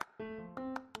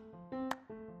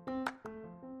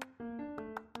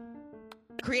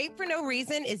Create for No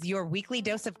Reason is your weekly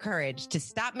dose of courage to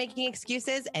stop making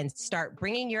excuses and start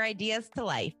bringing your ideas to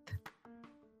life.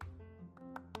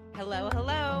 Hello,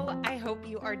 hello. I hope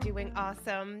you are doing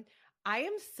awesome. I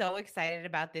am so excited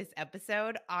about this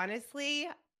episode. Honestly,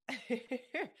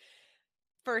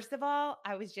 first of all,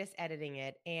 I was just editing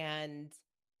it and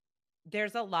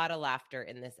there's a lot of laughter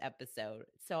in this episode.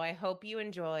 So I hope you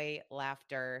enjoy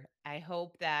laughter. I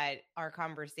hope that our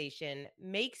conversation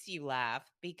makes you laugh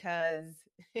because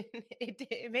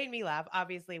it made me laugh,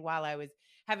 obviously, while I was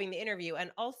having the interview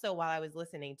and also while I was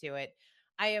listening to it.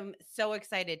 I am so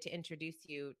excited to introduce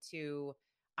you to,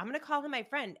 I'm going to call him my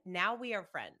friend. Now we are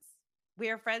friends. We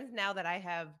are friends now that I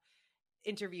have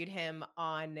interviewed him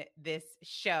on this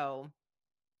show.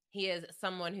 He is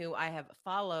someone who I have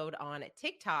followed on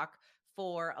TikTok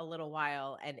for a little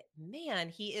while. And man,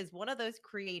 he is one of those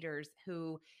creators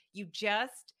who he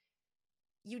just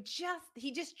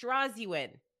draws you in.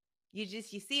 You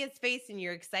see his face and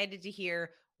you're excited to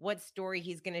hear what story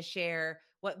he's going to share,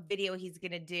 what video he's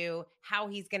going to do, how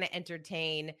he's going to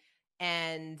entertain.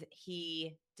 And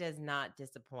he does not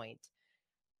disappoint.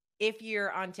 If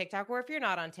you're on TikTok or if you're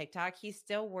not on TikTok, he's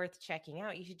still worth checking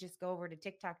out. You should just go over to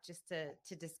TikTok just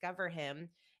to discover him.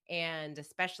 And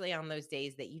especially on those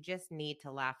days that you just need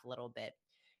to laugh a little bit.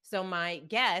 So my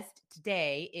guest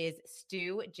today is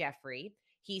Stu Jeffrey.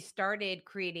 He started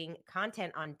creating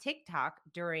content on TikTok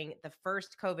during the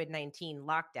first COVID-19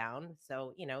 lockdown.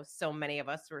 So, so many of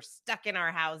us were stuck in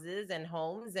our houses and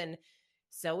homes, and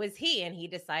so is he. And he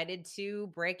decided to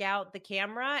break out the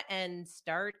camera and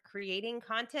start creating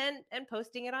content and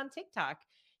posting it on TikTok.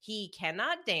 He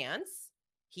cannot dance.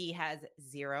 He has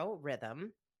zero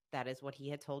rhythm. That is what he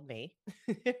had told me.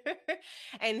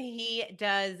 And he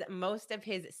does most of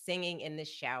his singing in the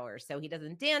shower. So he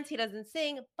doesn't dance, he doesn't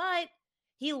sing, but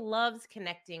he loves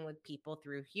connecting with people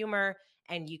through humor.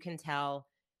 And you can tell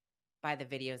by the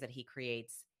videos that he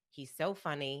creates. He's so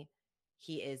funny.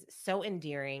 He is so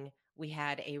endearing. We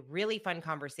had a really fun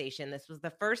conversation. This was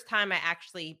the first time I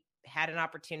actually had an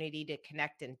opportunity to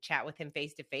connect and chat with him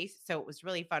face to face. So it was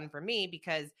really fun for me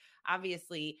because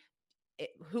obviously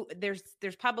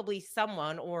there's probably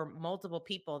someone or multiple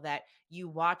people that you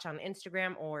watch on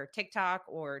Instagram or TikTok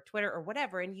or Twitter or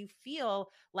whatever, and you feel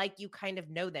like you kind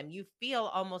of know them. You feel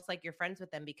almost like you're friends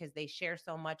with them because they share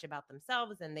so much about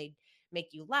themselves and they make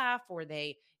you laugh or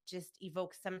they just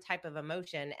evoke some type of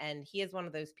emotion. And he is one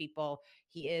of those people.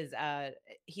 He's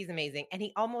amazing. And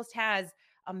he almost has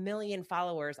 1 million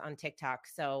followers on TikTok.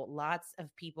 So lots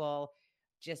of people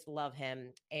just love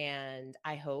him. And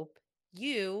I hope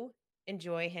you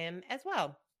enjoy him as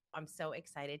well. I'm so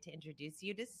excited to introduce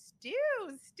you to Stu.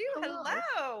 Stu,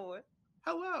 hello.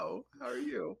 Hello. How are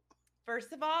you?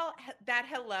 First of all, that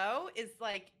hello is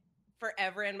like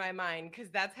forever in my mind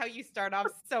because that's how you start off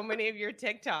so many of your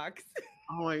TikToks.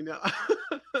 Oh, I know.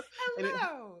 And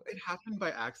Hello. it happened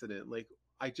by accident. Like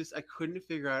I couldn't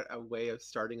figure out a way of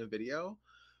starting a video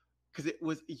because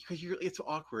it's so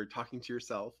awkward talking to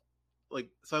yourself. Like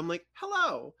so I'm like,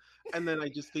 hello. And then I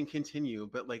just can continue.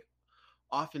 But like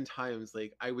oftentimes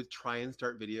like I would try and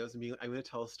start videos and be like, I'm gonna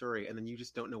tell a story, and then you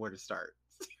just don't know where to start.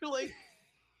 So you're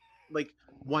like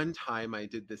one time I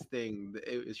did this thing,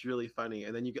 it was really funny,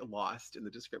 and then you get lost in the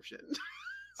description.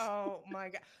 Oh my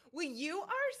God. Well, you're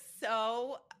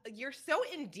so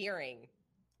endearing.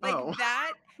 Like Oh,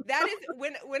 that is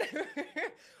when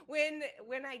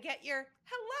when I get your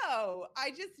hello,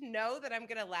 I just know that I'm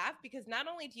gonna laugh because not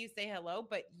only do you say hello,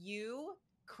 but you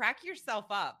crack yourself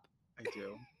up.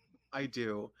 I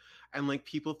do. And like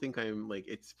people think I'm like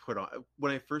it's put on.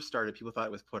 When I first started, people thought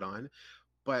it was put on,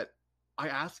 but I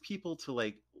ask people to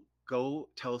like go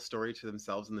tell a story to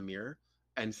themselves in the mirror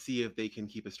and see if they can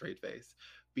keep a straight face,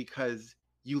 because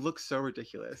you look so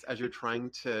ridiculous as you're trying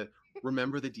to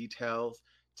remember the details,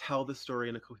 tell the story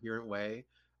in a coherent way.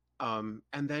 And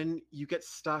then you get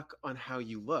stuck on how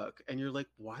you look and you're like,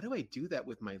 why do I do that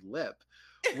with my lip?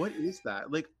 What is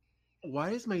that? Like,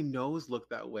 why does my nose look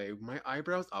that way? My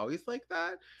eyebrows always like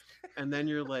that. And then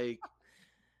you're like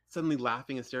suddenly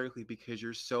laughing hysterically because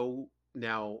you're so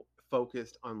now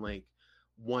focused on like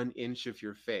 1 inch of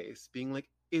your face, being like,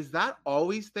 is that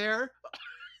always there?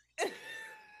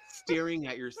 Staring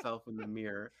at yourself in the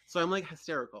mirror. So I'm like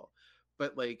hysterical.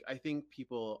 But like, I think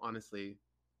people, honestly,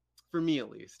 for me at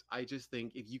least, I just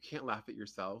think if you can't laugh at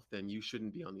yourself, then you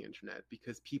shouldn't be on the internet,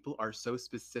 because people are so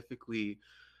specifically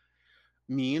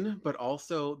mean, but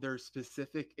also they're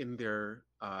specific in their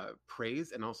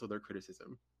praise and also their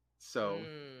criticism. So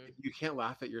Mm. if you can't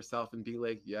laugh at yourself and be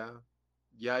like, yeah,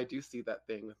 I do see that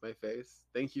thing with my face.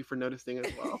 Thank you for noticing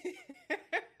as well.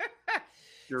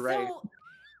 You're right.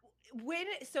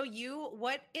 So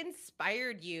what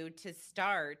inspired you to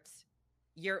start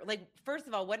your, like, first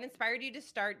of all, what inspired you to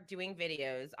start doing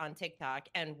videos on TikTok,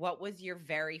 and what was your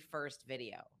very first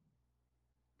video?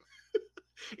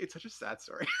 It's such a sad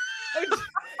story. Oh,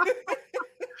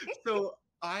 So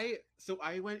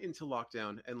I went into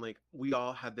lockdown, and like we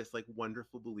all had this like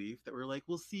wonderful belief that we're like,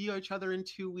 we'll see each other in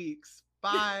 2 weeks.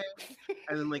 Bye.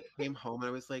 And then like came home and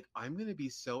I was like, I'm gonna be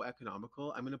so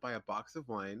economical. I'm gonna buy a box of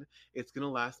wine. It's gonna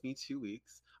last me 2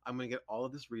 weeks. I'm gonna get all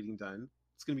of this reading done.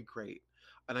 It's gonna be great.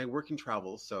 And I work in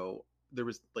travel, so there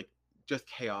was like just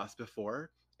chaos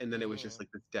before, and then it was just Mhm.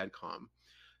 like this dead calm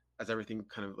as everything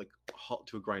kind of like halt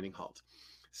to a grinding halt.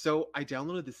 So I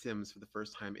downloaded The Sims for the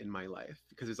first time in my life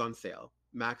because it was on sale.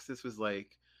 Maxis was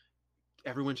like,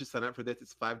 everyone should sign up for this.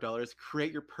 It's $5.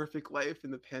 Create your perfect life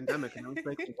in the pandemic. And I was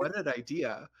like, what an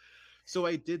idea. So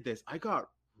I did this. I got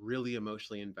really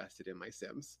emotionally invested in my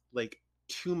Sims, like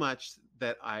too much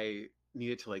that I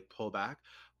needed to like pull back.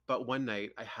 But one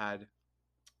night I had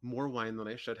more wine than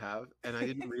I should have, and I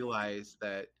didn't realize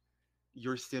that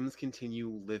your Sims continue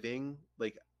living,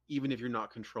 like even if you're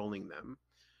not controlling them.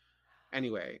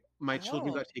 Anyway, my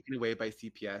children got Oh. taken away by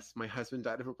CPS. My husband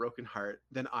died of a broken heart.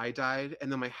 Then I died,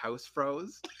 and then my house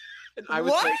froze, and I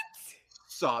was What? like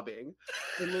sobbing,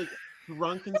 and like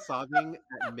drunk and sobbing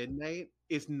at midnight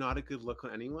is not a good look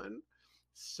on anyone.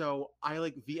 So I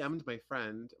like VM'd my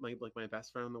friend, like my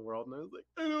best friend in the world, and I was like,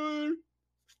 I don't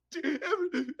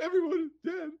everyone is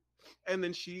dead. And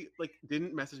then she like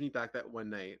didn't message me back that one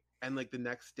night. And like the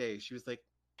next day, she was like,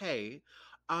 "Hey,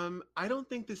 I don't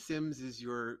think The Sims is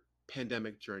your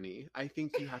pandemic journey. I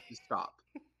think you have to stop.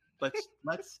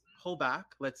 Let's pull back.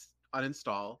 Let's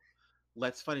uninstall.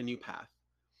 Let's find a new path.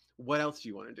 What else do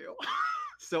you want to do?"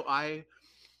 So I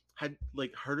had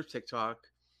like heard of TikTok.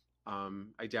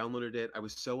 I downloaded it. I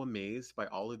was so amazed by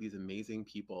all of these amazing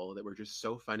people that were just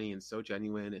so funny and so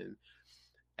genuine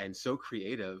and so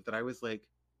creative that I was like,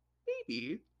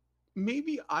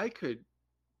 maybe I could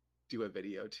do a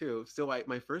video too. So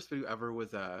my first video ever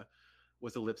was a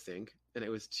lip sync, and it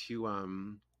was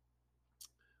to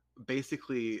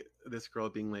basically this girl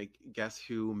being like, guess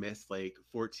who missed like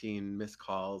 14 missed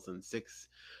calls and 6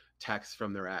 texts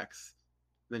from their ex.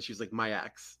 And then she was like, my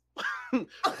ex.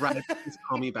 Brad, please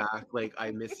call me back. Like,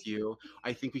 I miss you.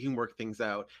 I think we can work things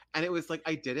out. And it was like,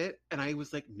 I did it. And I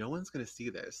was like, no one's going to see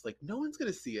this. Like, no one's going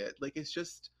to see it. Like, it's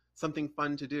just something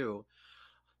fun to do.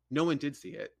 No one did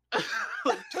see it.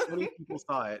 Like, 20 people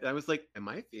saw it. And I was like, am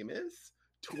I famous?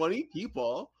 20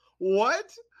 people? What?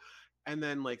 And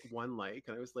then, like, one like,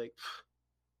 and I was like,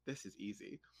 this is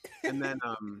easy. And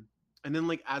then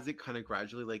like as it kind of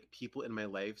gradually, like people in my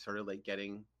life started like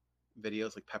getting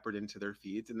videos like peppered into their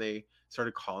feeds, and they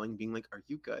started calling being like, are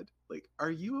you good? Like,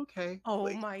 are you okay? Oh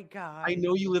Like, my I gosh.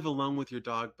 know you live alone with your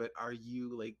dog, but are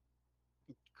you like,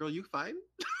 girl, you fine?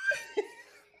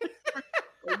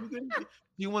 Are you good? Do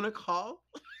you want to call?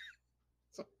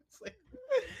 So it's like,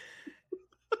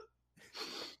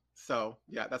 so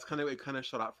yeah, that's kind of, it kind of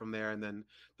shut out from there. And then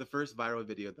the first viral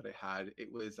video that I had,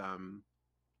 it was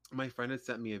my friend had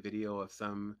sent me a video of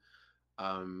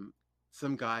um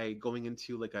some guy going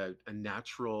into like a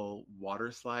natural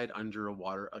water slide under a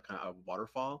a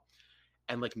waterfall,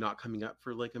 and like not coming up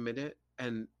for like a minute.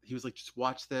 And he was like, just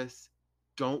watch this,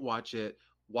 don't watch it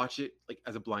like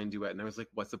as a blind duet. And I was like,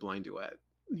 what's a blind duet?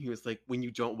 And he was like, when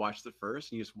you don't watch the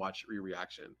first and you just watch your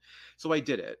reaction. So I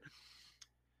did it,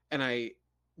 and I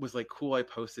was like, cool. I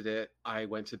posted it. I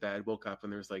went to bed, woke up,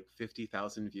 and there was like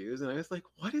 50,000 views, and I was like,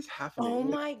 what is Oh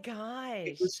happening? Like, my it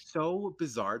gosh. was so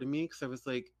bizarre to me because I was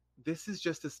like, this is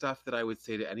just the stuff that I would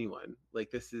say to anyone. Like,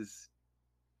 this is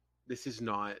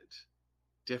not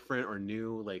different or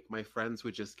new. Like, my friends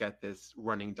would just get this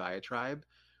running diatribe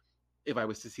if I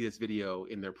was to see this video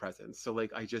in their presence. So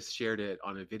like I just shared it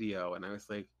on a video, and I was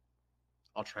like,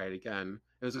 I'll try it again.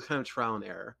 It was a kind of trial and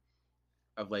error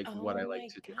of like what I Oh like my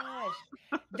to do.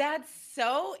 gosh. That's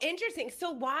so interesting.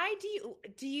 So why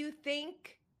do you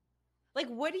think, like,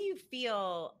 what do you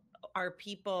feel are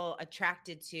people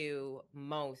attracted to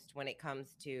most when it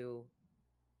comes to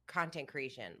content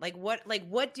creation? Like what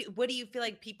do you feel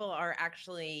like people are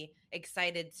actually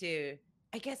excited to,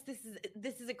 I guess this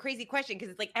is a crazy question because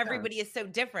it's like Yeah. everybody is so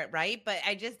different, right? But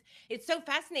it's so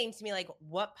fascinating to me, like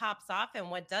what pops off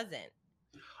and what doesn't.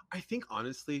 I think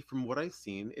honestly, from what I've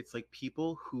seen, it's like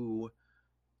people who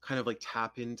kind of like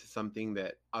tap into something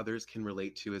that others can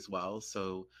relate to as well.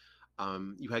 So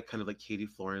you had kind of like Katie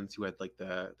Florence, who had like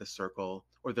the circle,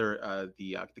 or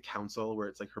the council, where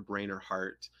it's like her brain or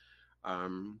heart,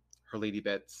 her lady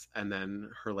bits, and then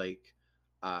her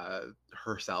uh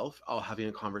herself all having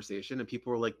a conversation, and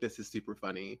people were like, this is super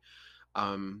funny.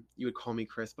 You would call me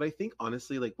Chris, but I think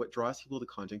honestly, like what draws people to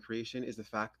content creation is the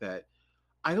fact that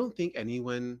I don't think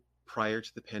anyone prior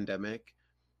to the pandemic,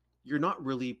 you're not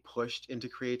really pushed into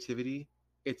creativity.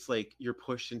 It's like you're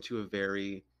pushed into a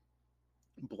very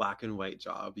black and white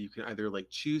job. You can either like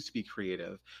choose to be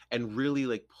creative and really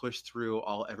like push through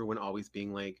all everyone always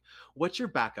being like, what's your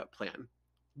backup plan?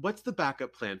 What's the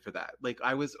backup plan for that? Like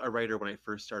I was a writer when I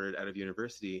first started out of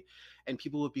university and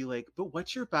people would be like, but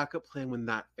what's your backup plan when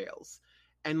that fails?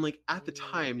 And like at the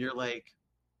time you're like,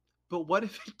 but what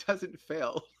if it doesn't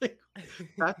fail? Like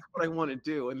that's what I want to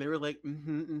do. And they were like,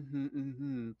 mm-hmm, mm-hmm,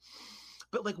 mm-hmm.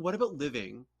 But like, what about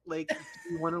living? Like,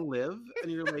 do you want to live?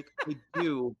 And you're like, I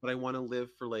do, but I want to live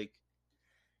for like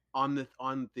on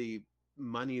the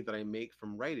money that I make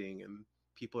from writing. And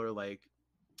people are like,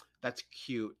 that's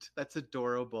cute, that's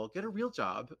adorable. Get a real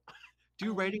job.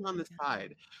 Do Oh writing on my the God.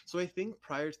 side. So I think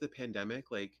prior to the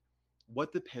pandemic, like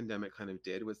what the pandemic kind of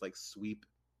did was like sweep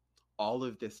all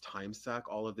of this time suck,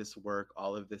 all of this work,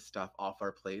 all of this stuff off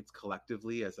our plates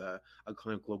collectively as a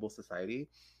kind of global society.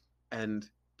 And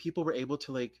people were able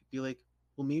to like be like,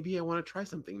 well, maybe I want to try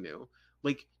something new.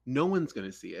 Like no one's going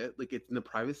to see it. Like it's in the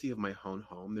privacy of my own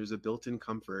home. There's a built-in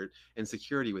comfort and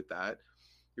security with that.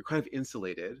 You're kind of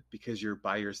insulated because you're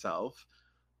by yourself.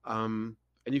 And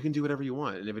you can do whatever you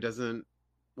want. And if it doesn't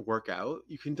work out,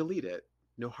 you can delete it.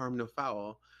 No harm, no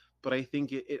foul. But I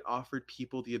think it offered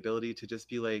people the ability to just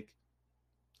be like,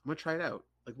 I'm gonna try it out.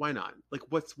 Like, why not? Like,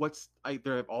 what's I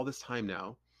there have all this time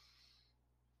now.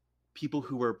 People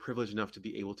who were privileged enough to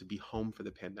be able to be home for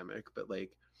the pandemic, but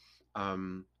like,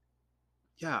 um,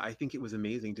 yeah, I think it was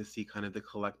amazing to see kind of the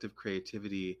collective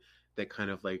creativity that kind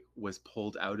of like was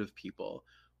pulled out of people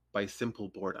by simple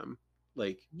boredom.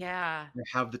 Like, Yeah. I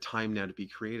have the time now to be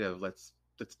creative. Let's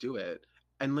do it.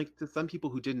 And like to some people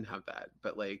who didn't have that,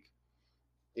 but like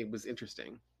it was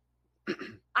interesting.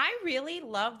 I really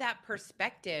love that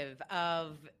perspective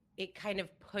of it kind of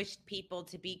pushed people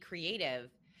to be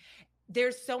creative.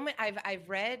 There's so many I've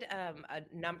read a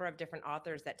number of different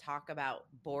authors that talk about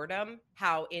boredom,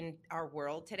 how in our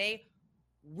world today,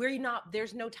 we're not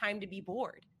there's no time to be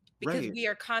bored because Right. we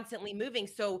are constantly moving.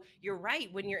 So you're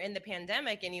right, when you're in the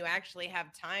pandemic and you actually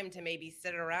have time to maybe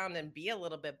sit around and be a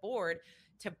little bit bored,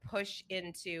 to push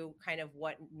into kind of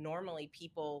what normally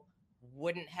people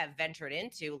wouldn't have ventured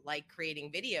into, like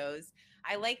creating videos.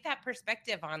 I like that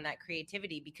perspective on that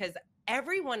creativity because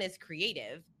everyone is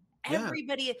creative. Yeah.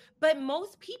 Everybody, but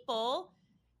most people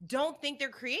don't think they're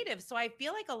creative. So I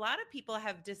feel like a lot of people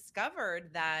have discovered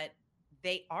that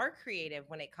they are creative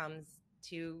when it comes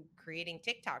to creating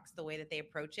TikToks, the way that they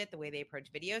approach it, the way they approach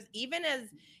videos, even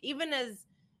as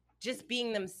just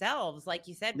being themselves, like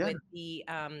you said, Yeah. with the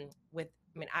with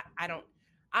I mean, I don't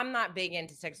I'm not big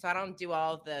into TikTok, so I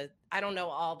don't know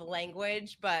all the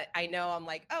language, but I know I'm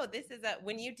like, oh, this is a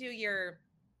when you do your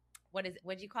what do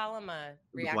you call them, a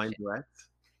The blind reaction, duets.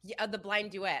 yeah, the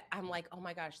blind duet. I'm like, oh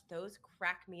my gosh, those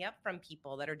crack me up from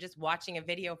people that are just watching a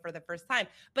video for the first time.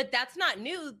 But that's not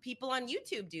new. People on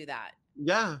YouTube do that.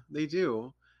 Yeah, they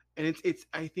do. And it's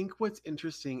I think what's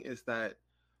interesting is that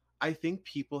I think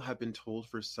people have been told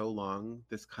for so long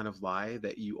this kind of lie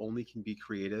that you only can be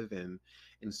creative in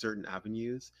certain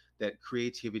avenues, that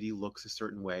creativity looks a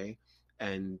certain way,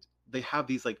 and they have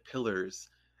these like pillars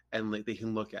and like they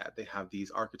can look at. They have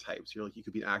these archetypes. You're like you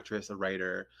could be an actress, a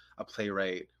writer, a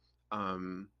playwright,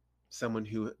 um, someone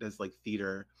who does like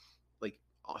theater, like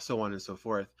so on and so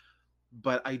forth.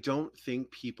 But I don't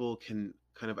think people can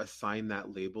kind of assign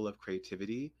that label of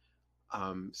creativity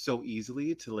so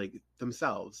easily to like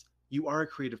themselves. You are a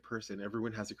creative person.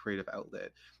 Everyone has a creative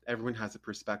outlet. Everyone has a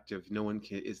perspective. No one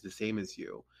is the same as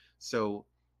you. So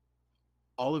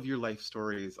all of your life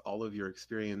stories, all of your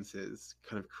experiences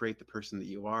kind of create the person that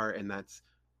you are, and that's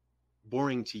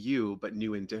boring to you but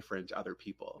new and different to other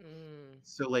people. Mm,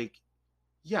 So like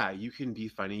yeah, you can be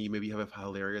funny. You maybe have a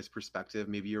hilarious perspective.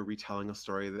 Maybe you're retelling a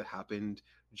story that happened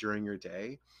during your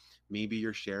day. Maybe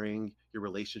you're sharing your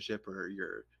relationship or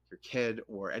your kid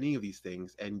or any of these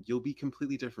things, and you'll be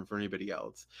completely different from anybody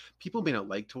else. People may not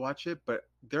like to watch it, but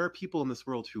there are people in this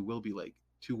world who will be like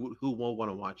who will want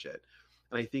to watch it.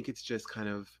 And I think it's just kind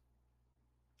of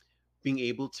being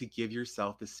able to give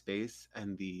yourself the space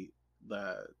and the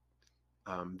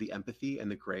the empathy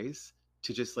and the grace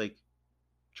to just like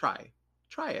try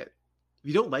try it. If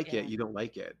you don't like it, yeah. you don't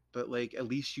like it, but like at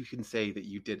least you can say that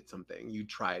you did something, you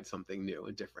tried something new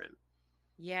and different.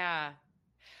 Yeah.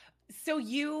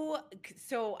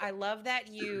 So I love that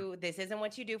this isn't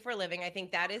what you do for a living. I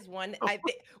think that is one I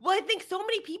think well, I think so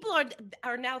many people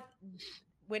are now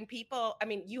when people I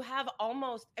mean, you have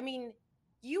almost I mean,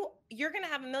 you're gonna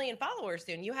have 1 million followers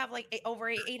soon. You have like over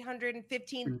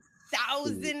 815,000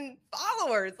 Insane.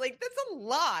 followers. Like that's a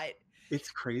lot. It's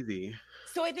crazy.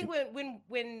 So I think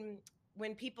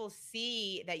when people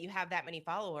see that you have that many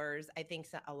followers, I think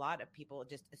a lot of people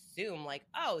just assume like,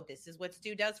 oh, this is what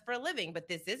Stu does for a living, but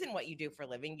this isn't what you do for a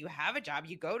living. You have a job,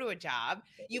 you go to a job.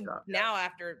 You Yeah. now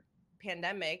after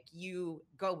pandemic, you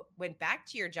went back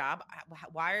to your job.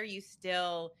 Why are you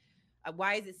still?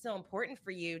 Why is it still important for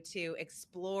you to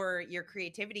explore your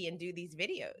creativity and do these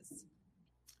videos?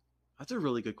 That's a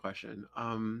really good question.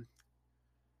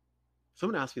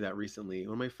 Someone asked me that recently.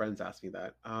 One of my friends asked me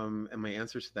that, and my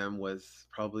answer to them was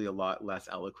probably a lot less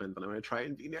eloquent than I'm going to try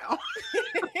and be now.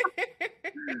 I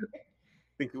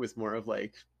think it was more of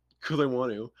like, because I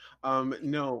want to.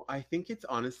 No, I think it's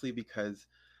honestly because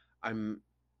I'm.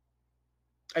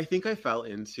 I think I fell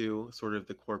into sort of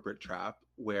the corporate trap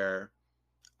where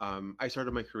I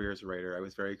started my career as a writer. I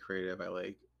was very creative. I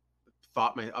like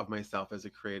thought of myself as a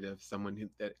creative, someone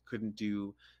that couldn't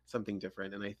do something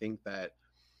different. And I think that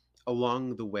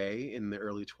along the way in the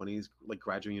early 20s, like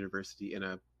graduating university in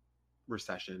a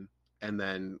recession and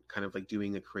then kind of like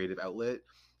doing a creative outlet,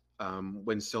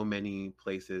 when so many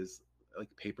places like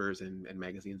papers and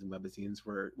magazines and webzines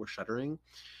were shuttering,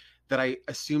 that I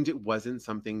assumed it wasn't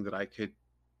something that I could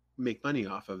make money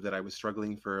off of, that I was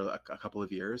struggling for a couple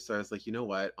of years. So I was like, you know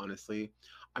what, honestly,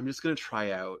 I'm just going to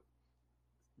try out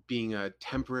being a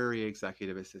temporary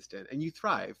executive assistant. And you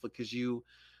thrive because you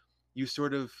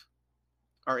sort of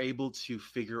are able to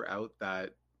figure out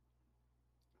that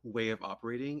way of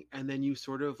operating, and then you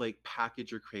sort of like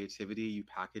package your creativity, you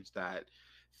package that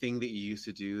thing that you used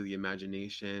to do, the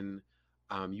imagination,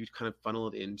 you kind of funnel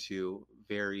it into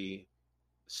very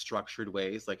structured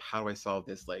ways, like how do I solve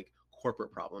this like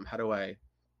corporate problem, how do I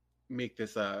make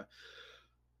this a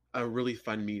really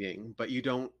fun meeting, but you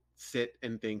don't sit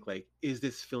and think like, is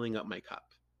this filling up my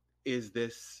cup, is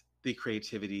this the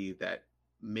creativity that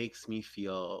makes me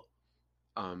feel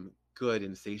good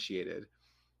and satiated.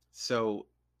 So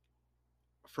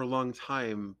for a long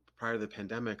time prior to the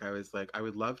pandemic, I was like, I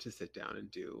would love to sit down and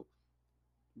do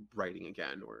writing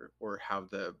again, or have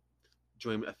the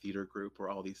join a theater group or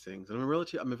all these things. And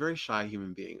I'm a very shy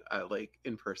human being, like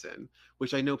in person,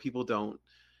 which I know people don't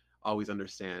always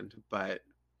understand, but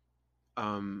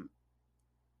um,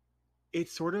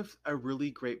 it's sort of a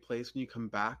really great place when you come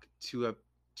back to a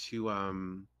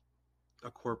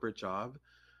corporate job,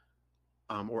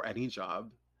 or any job,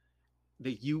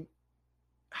 that you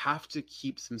have to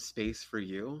keep some space for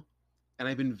you. And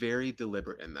I've been very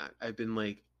deliberate in that. I've been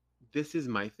like, this is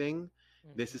my thing.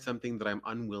 This is Mhm. something that I'm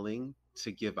unwilling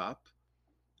to give up.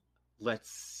 Let's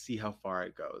see how far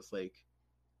it goes. Like,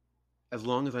 as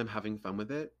long as I'm having fun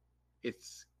with it,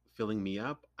 it's filling me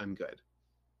up, I'm good.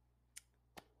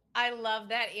 I love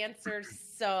that answer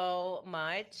so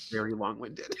much. Very long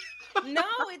winded. No,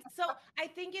 I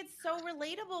think it's so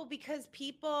relatable because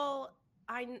people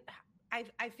I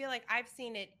I feel like I've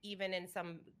seen it even in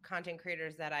some content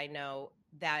creators that I know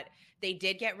that they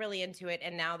did get really into it,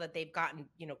 and now that they've gotten,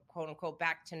 quote unquote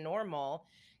back to normal,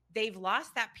 they've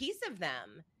lost that piece of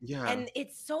them. Yeah. And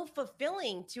it's so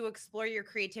fulfilling to explore your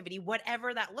creativity,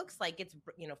 whatever that looks like. It's,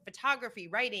 photography,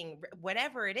 writing,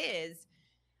 whatever it is.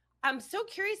 I'm so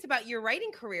curious about your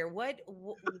writing career. What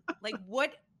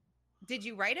did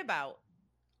you write about?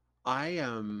 I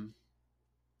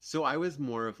So I was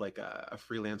more of like a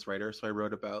freelance writer. So I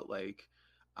wrote about like,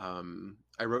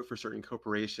 I wrote for certain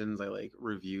corporations. I like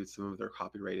reviewed some of their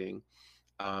copywriting.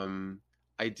 Um,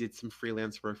 I did some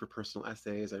freelance work for personal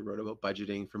essays. I wrote about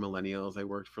budgeting for millennials. I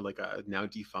worked for like a now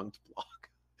defunct blog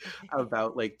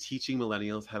about like teaching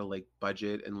millennials how to like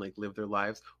budget and like live their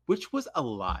lives, which was a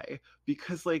lie,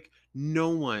 because like no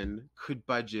one could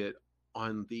budget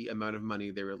on the amount of money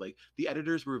they were like. The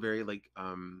editors were very like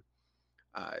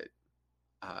uh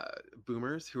uh,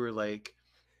 boomers who are like,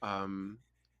 um,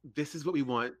 this is what we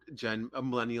want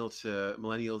millennials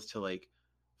to like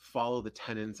follow the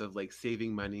tenets of like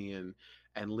saving money and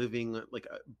living like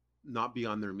not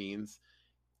beyond their means.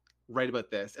 Write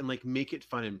about this and like make it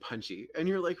fun and punchy. And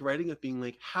you're like writing it being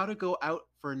like how to go out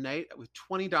for a night with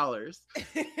 $20.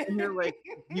 And you're like,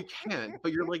 you can,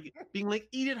 but you're like being like,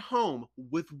 eat at home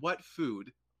with what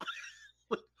food?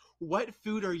 Like, what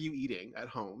food are you eating at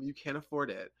home? You can't afford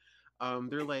it.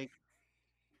 They're like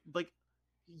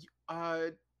uh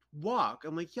walk.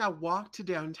 I'm like, yeah, walk to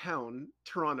downtown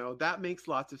Toronto. That makes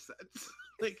lots of sense.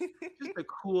 Like, just a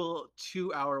cool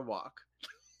 2-hour walk.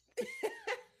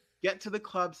 Get to the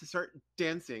clubs to start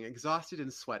dancing, exhausted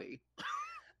and sweaty and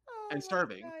Oh my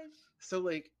starving. gosh. So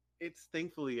like, it's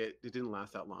thankfully it didn't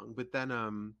last that long. But then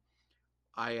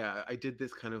I did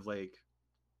this kind of like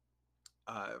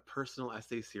personal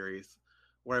essay series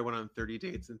where I went on 30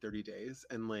 dates in 30 days.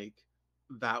 And like,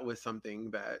 that was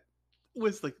something that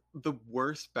was like the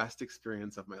worst, best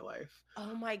experience of my life.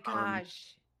 Oh my Um,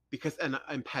 gosh. because, and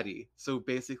I'm petty. So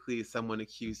basically, someone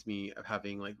accused me of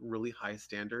having like really high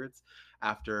standards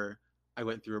after I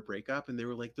went through a breakup. And they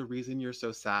were like, the reason you're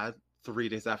so sad 3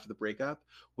 days after the breakup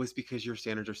was because your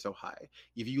standards are so high.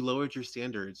 If you lowered your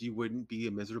standards, you wouldn't be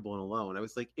miserable and alone. I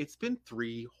was like, it's been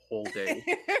 3 whole days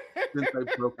since I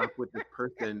broke up with this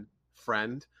person,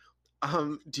 friend.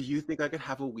 Do you think I could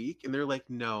have a week? And they're like,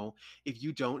 no, if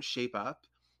you don't shape up,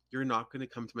 you're not going to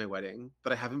come to my wedding.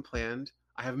 But I haven't planned.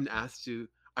 I haven't asked to.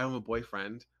 I don't have a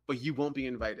boyfriend, but you won't be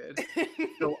invited.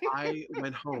 So I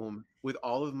went home with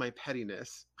all of my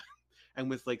pettiness and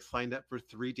was like signed up for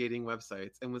 3 dating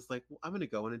websites and was like, well, I'm going to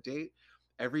go on a date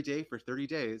every day for 30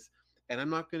 days. And I'm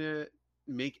not going to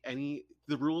make any,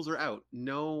 the rules are out.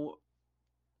 No,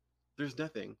 there's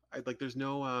nothing. There's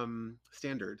no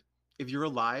standard. If you're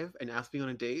alive and ask me on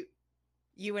a date,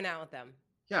 You went out with them.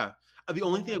 yeah. The Oh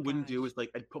only thing my I wouldn't do gosh. is like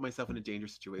I'd put myself in a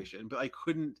dangerous situation, but I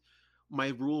couldn't. My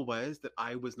rule was that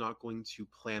I was not going to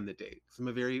plan the date. So I'm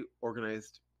a very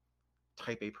organized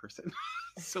type A person.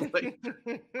 So like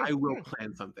I will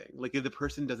plan something. Like if the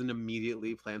person doesn't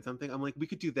immediately plan something, I'm like, we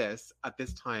could do this at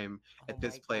this time, Oh at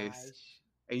this my place, gosh.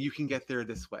 and you can get there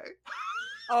this way.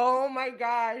 Oh my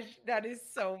gosh. That is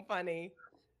so funny.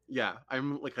 Yeah,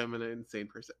 I'm an insane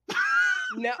person.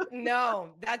 No, no,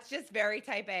 that's just very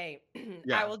type A. I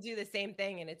Yeah, will do the same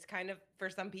thing. And it's kind of for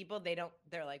some people,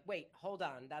 they're like, wait, hold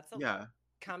on. yeah.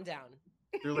 Calm down.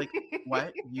 They're like,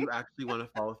 what? You actually want to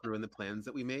follow through in the plans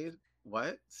that we made?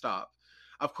 What? Stop.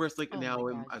 Of course, like Oh my now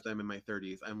gosh. as I'm in my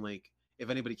 30s, I'm like, if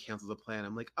anybody cancels a plan,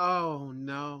 I'm like, oh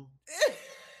no.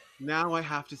 Now I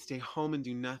have to stay home and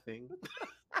do nothing.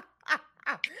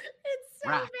 It's so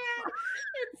Rat. bad.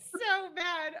 It's so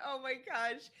bad. Oh my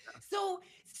gosh. So,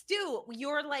 Stu,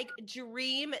 your like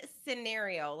dream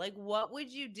scenario, like what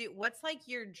would you do? What's like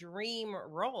your dream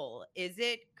role? Is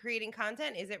it creating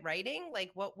content? Is it writing?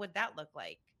 Like what would that look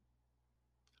like?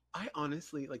 I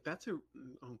honestly like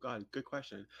oh god, good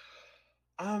question.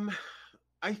 Um,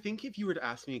 I think if you were to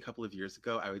ask me a couple of years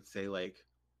ago, I would say like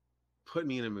put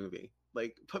me in a movie.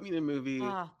 Like put me in a movie,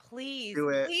 Oh, please, do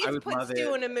it. I please would put love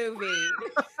Stu it. in a movie.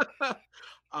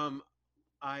 um,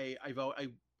 I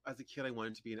as a kid I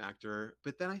wanted to be an actor,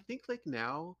 but then I think like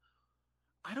now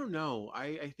I don't know.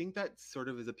 I think that sort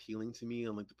of is appealing to me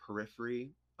on like the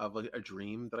periphery of like a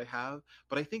dream that I have.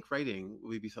 But I think writing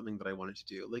would be something that I wanted to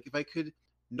do. Like if I could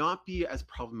not be as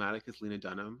problematic as Lena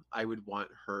Dunham, I would want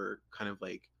her kind of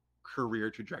like career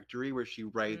trajectory where she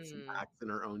writes and Mm. acts in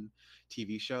her own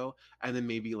TV show. And then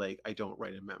maybe like I don't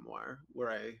write a memoir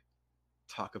where I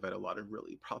talk about a lot of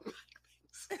really problematic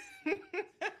things.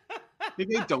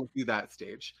 Maybe I don't do that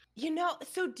stage.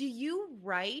 So do you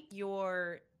write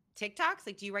your TikToks?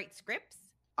 Like, do you write scripts?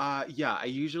 Yeah, I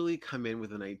usually come in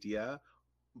with an idea,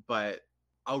 but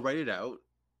I'll write it out.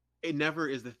 It never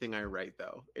is the thing I write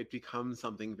though. It becomes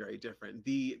something very different.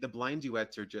 The blind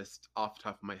duets are just off the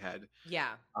top of my head.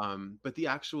 Yeah. But the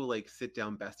actual like sit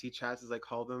down bestie chats as I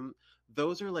call them,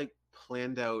 those are like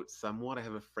planned out somewhat. I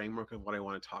have a framework of what I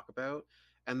want to talk about,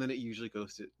 and then it usually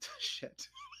goes to shit.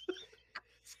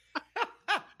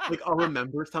 Like I'll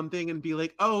remember something and be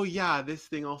like, "Oh yeah, this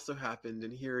thing also happened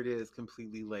and here it is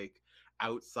completely like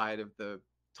outside of the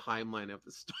timeline of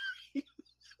the story."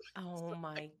 Oh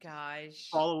my gosh.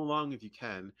 Follow along if you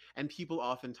can. And people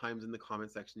oftentimes in the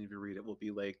comment section, if you read it, will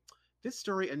be like, this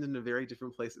story ended in a very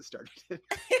different place it started in.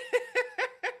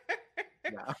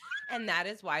 Yeah. And that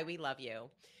is why we love you.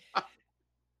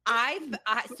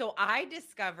 So I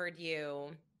discovered you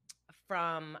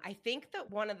from, I think that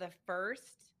one of the first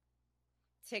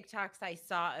TikToks I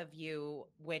saw of you,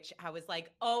 which I was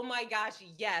like, "Oh my gosh,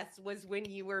 yes," was when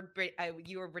you were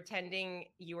pretending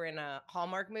you were in a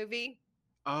Hallmark movie.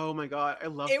 Oh my God. I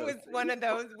love It those was one things. of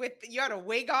those with you had a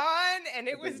wig on, and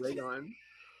it With the was wig on.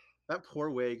 That poor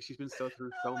wig. She's been through oh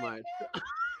so my much. god.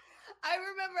 I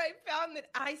remember I found that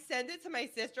I sent it to my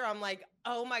sister. I'm like,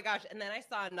 "Oh my gosh." And then I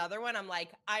saw another one. I'm like,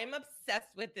 "I'm obsessed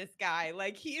with this guy.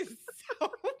 Like he is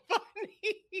so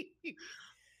funny."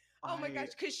 Oh my I gosh,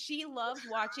 because she loves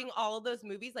watching all of those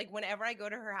movies. Like whenever I go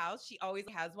to her house, she always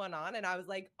has one on, and I was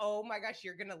like, "Oh my gosh,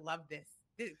 you're gonna love this."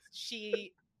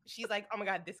 She's like, "Oh my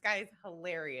god, this guy is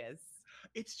hilarious."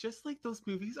 it's just like those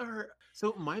movies are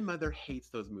so my mother hates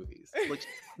those movies. Like she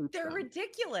hates They're them.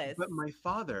 ridiculous. But my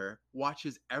father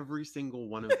watches every single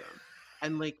one of them.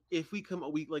 And like if we come a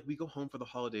week, like we go home for the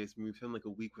holidays and we spend like a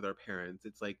week with our parents,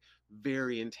 it's like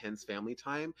very intense family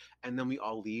time. And then we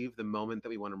all leave the moment that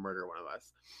we want to murder one of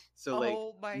us. So like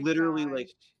Oh my literally like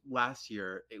gosh. last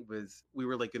year it was we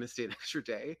were like gonna stay an extra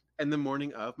day. And the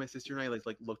morning of, my sister and I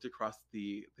like looked across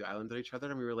the island at each other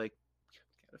and we were like,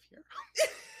 get out of here.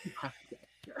 You have to get out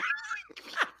of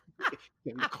here.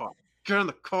 Get in the car. Get in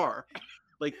the car.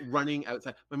 Like running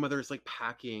outside. My mother is like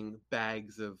packing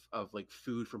bags of like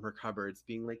food from her cupboards,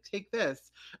 being like, take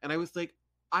this. And I was like,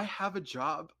 I have a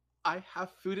job. I have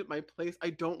food at my place.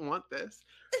 I don't want this.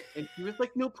 And she was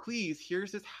like, no, please,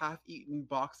 here's this half-eaten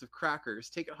box of crackers.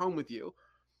 Take it home with you.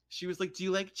 She was like, do you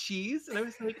like cheese? And I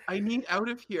was like, I need out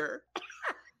of here.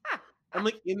 I'm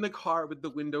like in the car with the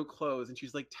window closed and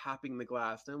she's like tapping the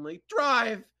glass. And I'm like,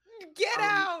 drive. Get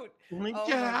out. I'm like, Oh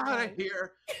get my out God. of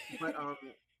here. But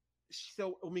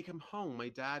so when we come home, my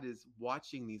dad is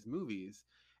watching these movies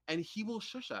and he will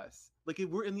shush us. Like if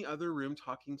we're in the other room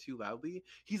talking too loudly,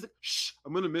 he's like, shh,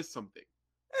 I'm gonna miss something.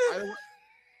 I don't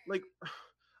like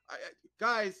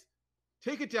guys,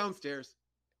 take it downstairs.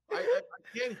 I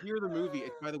can't hear the movie.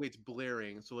 By the way, it's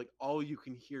blaring, so like all you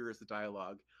can hear is the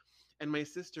dialogue. And my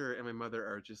sister and my mother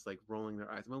are just like rolling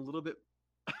their eyes. I'm a little bit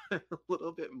a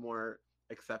little bit more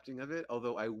accepting of it,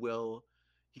 although I will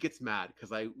he gets mad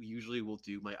because I usually will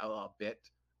do my bit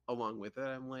along with it.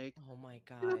 I'm like, Oh my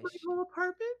in a gosh. whole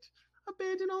apartment,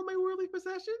 abandon all my worldly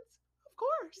possessions? Of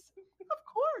course. Of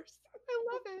course.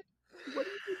 I love it. What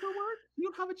do you do for work? You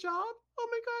don't have a job? Oh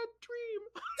my God,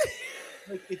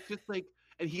 dream. Like, it's just like,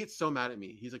 and he gets so mad at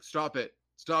me. He's like, stop it.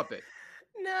 Stop it.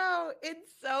 No,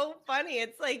 it's so funny.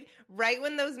 It's like right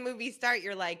when those movies start,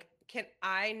 you're like, can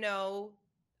I know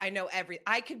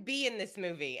I could be in this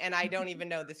movie and I don't even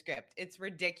know the script. It's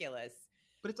ridiculous.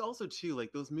 But it's also too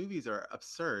like those movies are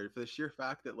absurd for the sheer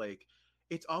fact that like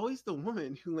it's always the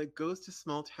woman who like goes to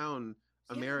small town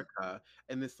Yeah. America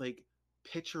and this like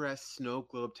picturesque snow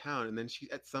globe town, and then she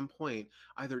at some point,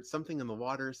 either it's something in the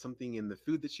water, something in the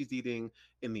food that she's eating,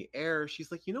 in the air,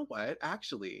 she's like, you know what,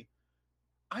 actually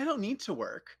I don't need to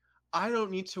work. I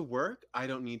don't need to work. I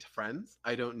don't need friends.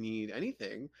 I don't need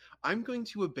anything. I'm going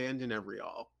to abandon every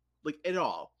all. Like it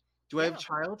all. Do I have a Yeah.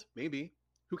 child? Maybe.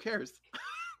 Who cares?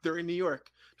 They're in New York.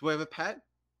 Do I have a pet?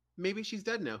 Maybe she's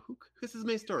dead now. This is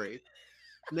my story.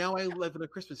 Now I live in a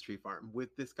Christmas tree farm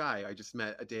with this guy I just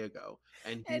met a day ago,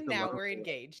 and he's And the love now of we're my life.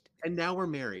 engaged. And now we're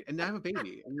married, and now I have a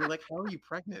baby. And you're like, how are you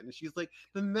pregnant? And she's like,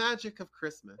 the magic of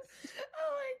Christmas. Oh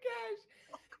my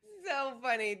gosh. So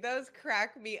funny. Those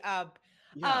crack me up.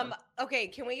 Yeah, Okay,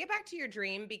 can we get back to your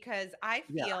dream? Because I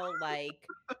yeah. feel like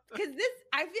I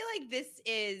feel like this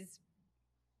is,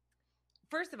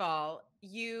 first of all,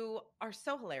 you are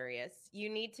so hilarious. You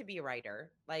need to be a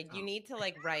writer. Like you Oh, need to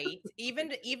like write,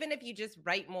 even if you just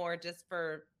write more just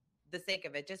for the sake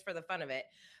of it, just for the fun of it.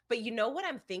 But you know what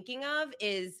I'm thinking of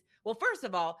is, well, first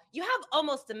of all, you have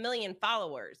almost 1 million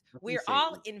followers. that's We're insane.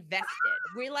 all invested.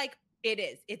 We're like, it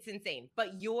is. It's insane.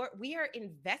 But we are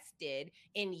invested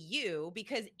in you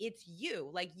because it's you.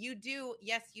 Like you do,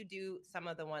 yes, you do some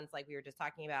of the ones like we were just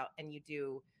talking about, and you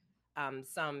do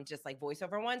some just like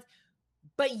voiceover ones,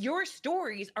 but your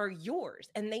stories are yours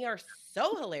and they are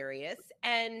so hilarious.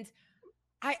 And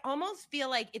I almost feel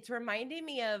like it's reminding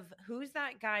me of, who's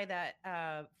that guy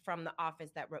that from The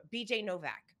Office that wrote, BJ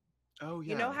Novak. Oh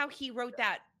You know yeah. how he wrote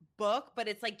that book, but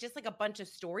it's like just like a bunch of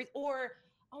stories. Or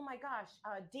oh my gosh,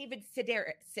 David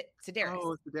Sedaris.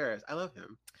 Oh, Sedaris. I love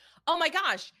him. Oh my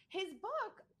gosh, his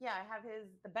book. Yeah, I have his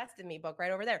The Best of Me book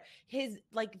right over there. His,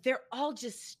 like, they're all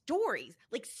just stories.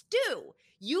 Like, Stu,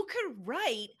 you could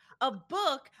write a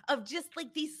book of just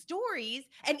like these stories,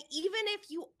 and even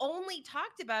if you only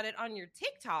talked about it on your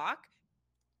TikTok,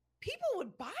 people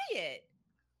would buy it.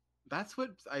 That's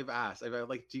what I've asked. I've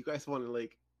like, do you guys want to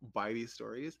like buy these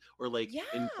stories or like Yeah.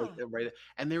 in like write it?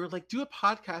 And they were like, do a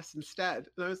podcast instead.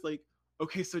 And I was like,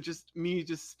 okay, so just me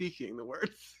just speaking the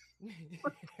words.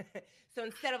 So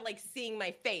instead of like seeing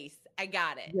my face, I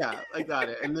got it. Yeah, I got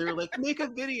it. And they were like, make a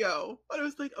video. And I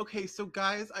was like, okay, so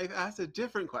guys, I've asked a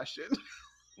different question.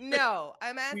 No,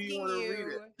 I'm Do you asking want to read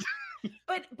you.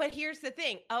 it? But here's the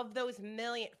thing, of those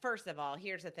million, first of all,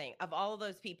 here's the thing, of all of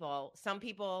those people, some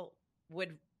people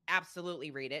would absolutely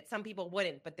read it, some people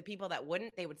wouldn't, but the people that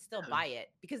wouldn't, they would still Yeah. buy it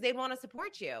because they'd want to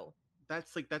support you.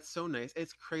 That's like that's so nice.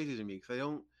 It's crazy to me because I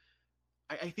don't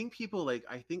I think people like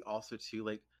I think also too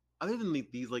like other than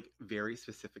these like very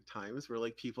specific times where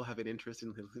like people have an interest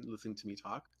in listening to me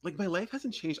talk, like my life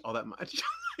hasn't changed all that much.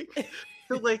 Like,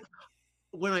 so like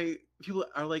when I people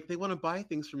are like they want to buy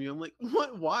things from you, I'm like,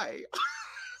 what? Why?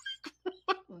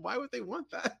 Why would they want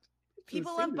that? It's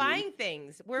People insane love to me. buying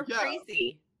things. We're Yeah,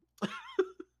 crazy.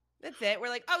 That's it. We're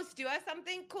like, oh, Stu has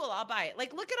something cool. I'll buy it.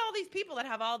 Like, look at all these people that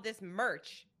have all this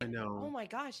merch. I Oh know. my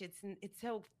gosh, it's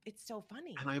so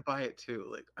funny. And I buy it too.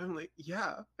 Like, I'm like,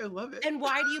 yeah, I love it. And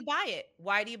why do you buy it?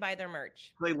 Why do you buy their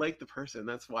merch? I like the person.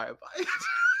 That's why I buy it.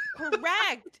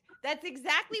 Correct. That's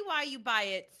exactly why you buy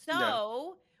it. Yeah.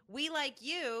 So we like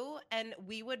you and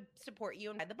we would support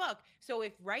you and buy the book. So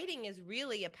if writing is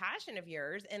really a passion of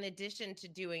yours, in addition to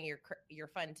doing your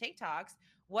fun TikToks,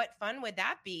 what fun would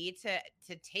that be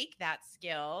to take that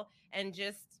skill and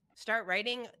just start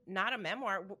writing, not a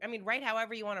memoir. I mean, write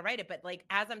however you want to write it. But like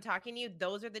as I'm talking to you,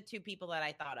 those are the two people that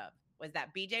I thought of, was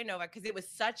that BJ Novak, because it was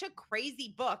such a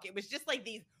crazy book. It was just like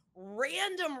these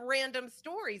random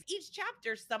stories. Each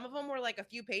chapter, some of them were like a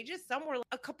few pages, some were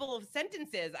a couple of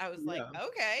sentences. I was like, Yeah.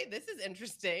 okay, this is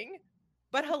interesting,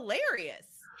 but hilarious.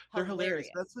 They're hilarious.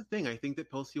 That's the thing. I think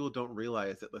that most people don't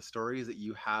realize that the stories that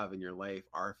you have in your life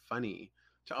are funny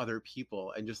to other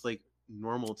people and just like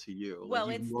normal to you. Like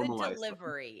Well, you've it's the normalized them.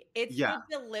 delivery. It's Yeah,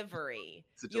 the delivery.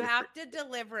 it's a You delivery. have to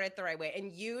deliver it the right way,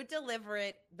 and you deliver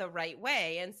it the right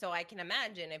way. And so I can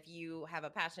imagine if you have a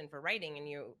passion for writing and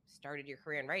you started your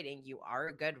career in writing, you are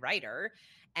a good writer.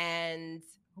 And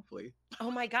Hopefully.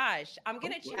 oh my gosh, I'm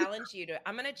going to Hopefully.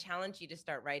 challenge you to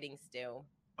start writing, Stu.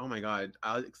 Oh my God.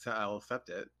 I'll accept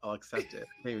it. I'll accept it.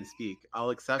 I can't even speak. I'll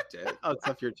accept it. I'll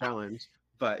accept your challenge.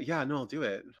 But yeah, no, I'll do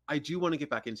it. I do want to get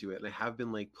back into it. And I have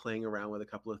been like playing around with a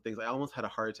couple of things. I almost had a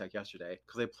heart attack yesterday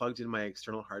because I plugged in my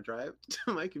external hard drive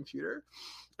to my computer.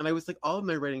 And I was like, all of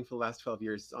my writing for the last 12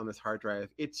 years is on this hard drive.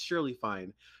 It's surely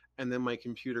fine. And then my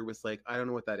computer was like, I don't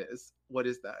know what that is. What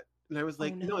is that? And I was Oh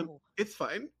like, no, no. it's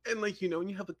fine. And like, when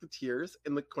you have like the tears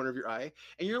in the corner of your eye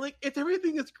and you're like, it's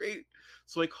everything is great.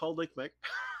 So I called like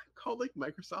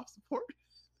Microsoft support.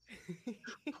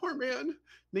 Poor man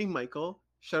named Michael.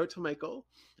 Shout out to Michael.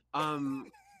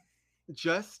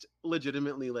 Just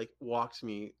legitimately like walked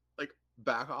me like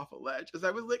back off a ledge as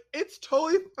I was like, it's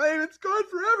totally fine. It's gone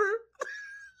forever.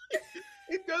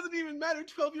 It doesn't even matter.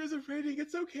 12 years of writing.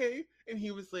 It's okay. And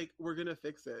he was like, we're going to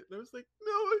fix it. And I was like,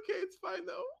 no, okay, it's fine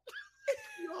though.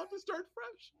 You'll have to start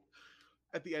fresh.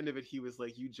 At the end of it, he was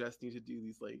like, you just need to do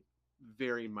these like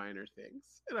very minor things.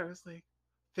 And I was like,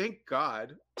 thank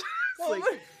God. It's like,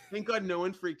 thank God no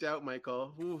one freaked out,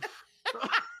 Michael. Oof.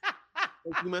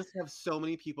 Like, you must have so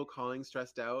many people calling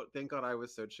stressed out. Thank God I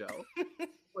was so chill.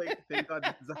 Like, thank God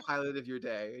this is a highlight of your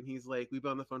day. And he's like, we've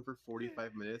been on the phone for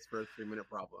 45 minutes for a 3-minute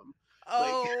problem.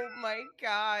 Oh my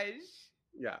gosh.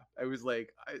 Yeah, I was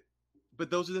like, but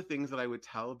those are the things that I would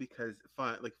tell because,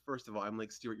 like, first of all, I'm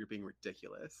like, Stuart, you're being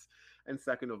ridiculous. And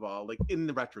second of all, like, in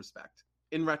retrospect,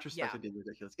 Yeah. of being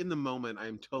ridiculous, in the moment, I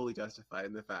am totally justified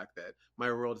in the fact that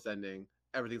my world is ending,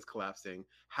 everything's collapsing.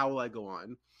 How will I go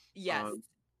on? Yes.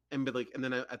 And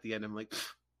then at the end, I'm like,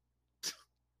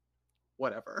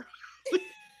 whatever.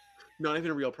 Not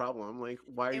even a real problem. Like,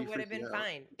 why are you? It would have been out?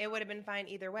 fine. It would have been fine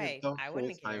either way. The I whole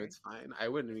wouldn't have time cared. it's fine. I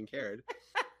wouldn't even cared.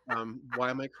 Why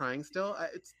am I crying still?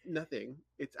 It's nothing.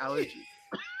 It's allergy.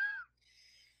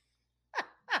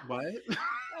 What?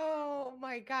 Oh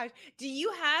my gosh. Do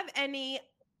you have any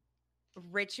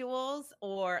rituals,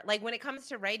 or like when it comes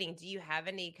to writing, do you have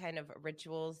any kind of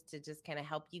rituals to just kind of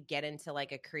help you get into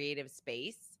like a creative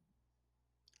space?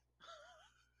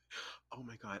 Oh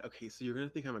my God. Okay, so you're gonna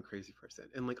think I'm a crazy person,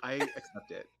 and like I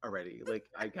accept it already. Like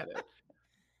I get it.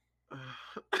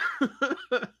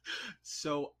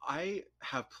 So I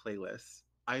have playlists.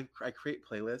 I create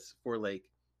playlists for like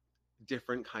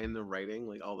different kind of writing,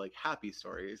 like all like happy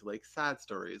stories, like sad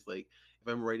stories. Like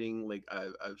if I'm writing like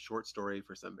a short story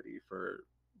for somebody for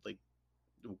like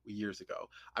years ago,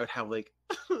 I would have like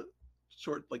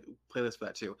short like playlist for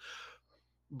that too.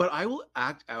 But I will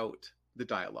act out the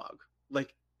dialogue.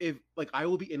 Like if like I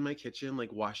will be in my kitchen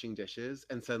like washing dishes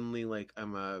and suddenly like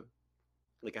I'm a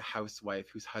housewife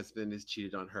whose husband has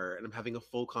cheated on her and I'm having a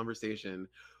full conversation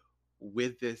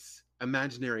with this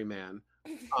imaginary man.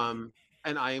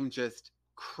 And I am just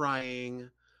crying,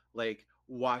 like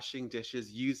washing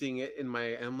dishes, using it in my,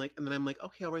 and then I'm like,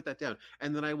 okay, I'll write that down.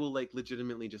 And then I will like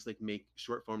legitimately just like make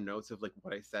short form notes of like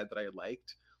what I said that I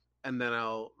liked. And then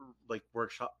I'll like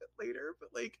workshop it later. But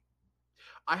like,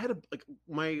 I had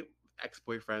my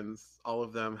ex-boyfriends, all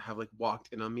of them have like walked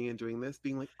in on me and doing this,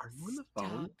 being like, are you on the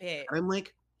phone? Stop it. And I'm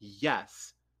like,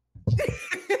 yes.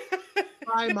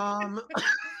 Hi, mom.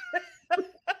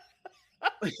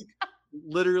 Like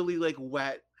literally like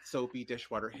wet soapy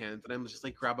dishwater hands, and I'm just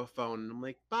like grab a phone and I'm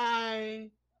like, bye.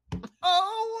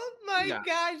 Oh my Yeah,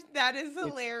 gosh, that is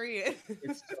hilarious.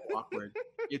 it's so awkward.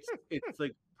 It's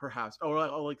like perhaps, or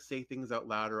I'll like say things out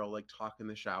loud, or I'll like talk in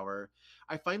the shower.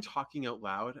 I find talking out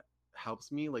loud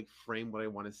helps me like frame what I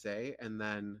want to say, and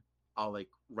then I'll like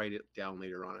write it down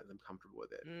later on and I'm comfortable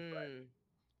with it. But Mm.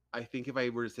 I think if I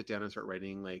were to sit down and start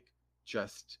writing like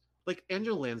just like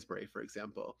Angela Lansbury, for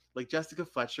example, like Jessica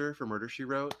Fletcher for Murder She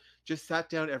Wrote, just sat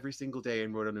down every single day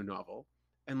and wrote a new novel.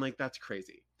 And like that's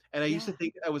crazy. And I used to Yeah.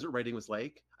 think that was what writing was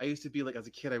like. I used to be like, as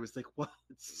a kid, I was like, well,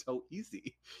 it's so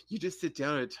easy. You just sit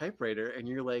down at a typewriter and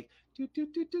you're like, do, do,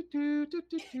 do, do, do, do,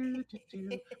 do, do, do,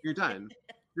 do. You're done.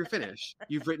 You're finished.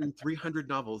 You've written 300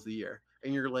 novels a year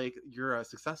and you're like, you're a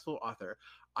successful author.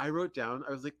 I wrote down,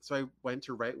 I was like, so I went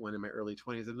to write one in my early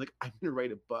 20s. I'm like, I'm going to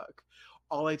write a book.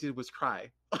 All I did was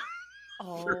cry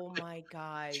for Oh my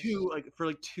gosh. for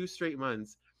like 2 straight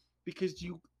months because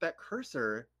that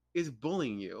cursor is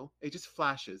bullying you. It just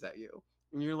flashes at you.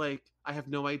 And you're like, I have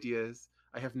no ideas.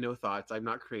 I have no thoughts. I'm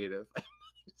not creative.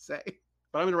 Say,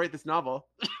 but I'm going to write this novel.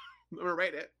 I'm going to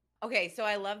write it. Okay, so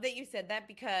I love that you said that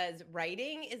because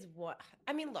writing is what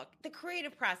I mean, look, the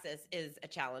creative process is a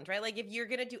challenge, right? Like if you're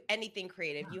going to do anything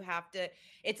creative, you have to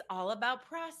it's all about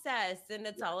process and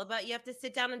it's all about you have to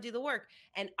sit down and do the work.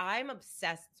 And I'm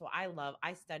obsessed, so I love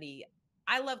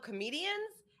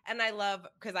comedians and I love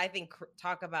cuz I think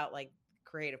talk about like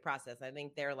creative process. I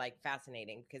think they're like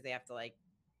fascinating because they have to like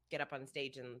get up on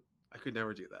stage and I could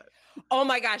never do that. oh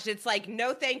my gosh, it's like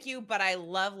no thank you, but I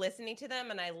love listening to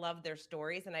them and I love their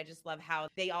stories and I just love how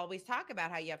they always talk about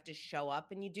how you have to show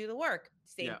up and you do the work.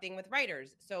 Same Yeah. thing with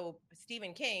writers. So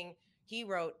Stephen King, he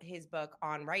wrote his book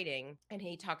on writing and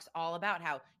he talks all about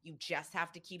how you just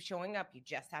have to keep showing up. You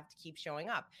just have to keep showing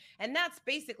up. And that's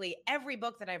basically every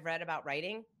book that I've read about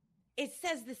writing. It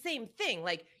says the same thing.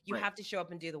 Like you Right. have to show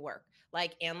up and do the work.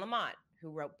 Like Anne Lamott, who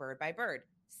wrote Bird by Bird,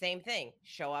 same thing.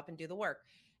 Show up and do the work.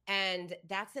 And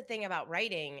that's the thing about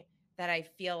writing that I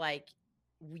feel like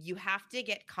you have to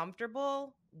get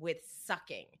comfortable with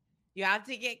sucking. You have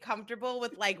to get comfortable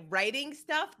with like writing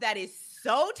stuff that is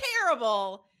so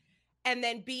terrible and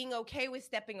then being okay with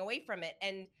stepping away from it.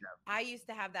 And Yeah. I used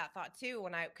to have that thought too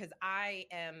because I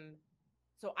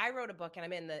wrote a book and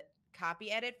I'm in the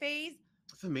copy edit phase.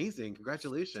 That's amazing.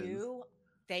 Congratulations. Stu,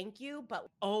 thank you. But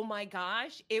oh my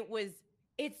gosh,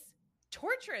 it's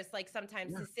torturous, like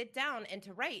sometimes Yeah. to sit down and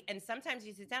to write. And sometimes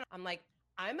you sit down, I'm like,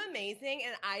 I'm amazing.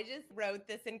 And I just wrote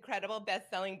this incredible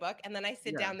best-selling book. And then I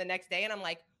sit Yeah. down the next day and I'm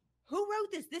like, who wrote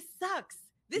this? This sucks.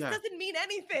 This Yeah. doesn't mean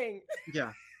anything.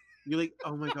 Yeah. You're like,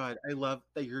 oh my God, I love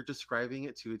that you're describing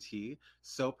it to a T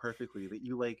so perfectly that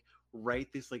you like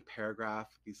write this like paragraph,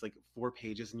 these like 4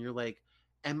 pages, and you're like,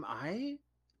 am I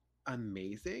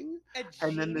amazing? A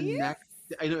And then the genius? next,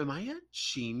 I know, am I a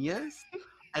genius?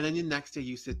 And then the next day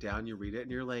you sit down, you read it, and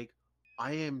you're like,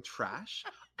 I am trash.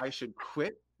 I should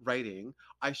quit writing.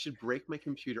 I should break my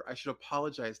computer. I should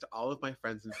apologize to all of my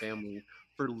friends and family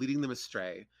for leading them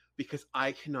astray because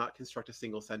I cannot construct a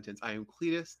single sentence. I am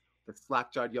Cletus, the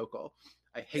slack-jawed yokel.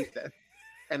 I hate this.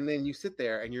 And then you sit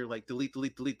there and you're like, delete,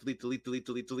 delete, delete, delete, delete, delete,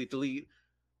 delete, delete, delete.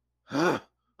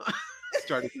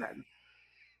 Start again.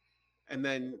 And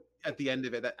then at the end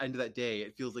of it, at the end of that day,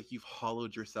 it feels like you've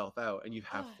hollowed yourself out and you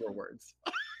have 4 words.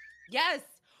 Yes.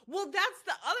 Well, that's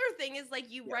the other thing is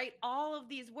like you Yeah. write all of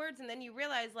these words and then you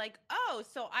realize like, oh,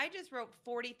 so I just wrote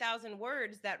 40,000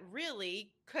 words that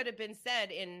really could have been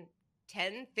said in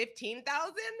 10,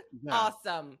 15,000. Yeah.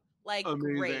 Awesome. Like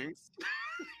Amazing. great.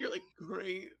 You're like,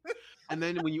 great. And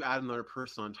then when you add another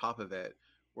person on top of it,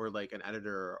 or like an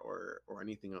editor or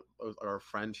anything, or a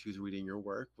friend who's reading your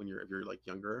work if you're like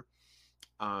younger,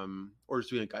 or just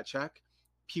doing a gut check,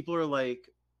 people are like,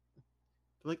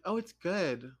 they're like, oh, it's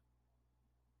good.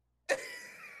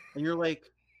 And you're like,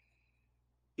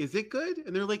 is it good?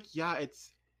 And they're like, yeah,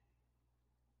 it's.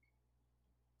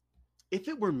 If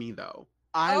it were me though,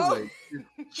 I would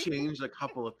change a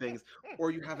couple of things.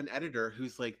 Or you have an editor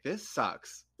who's like, this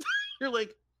sucks. You're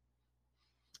like,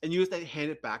 and you just like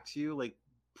hand it back to you like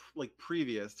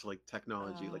previous to like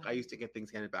technology. Like I used to get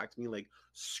things handed back to me like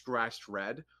scratched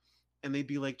red, and they'd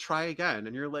be like, try again,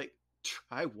 and you're like,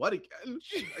 try what again?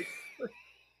 Like,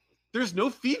 there's no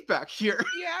feedback here.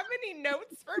 Do you have any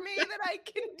notes for me that I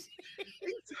can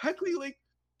do? Exactly, like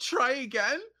try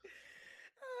again.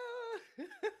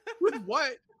 With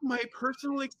what? My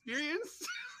personal experience?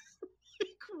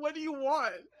 Like, what do you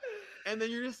want? And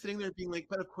then you're just sitting there being like,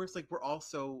 but of course, like we're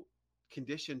also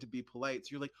conditioned to be polite. So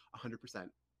you're like, 100%.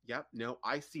 Yep, no,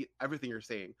 I see everything you're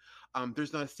saying.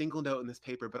 There's not a single note in this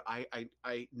paper, but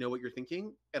I know what you're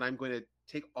thinking, and I'm going to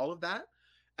take all of that.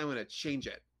 I'm going to change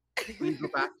it. And you go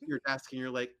back to your desk, and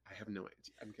you're like, I have no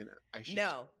idea. I should.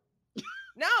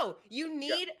 No, you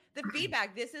need the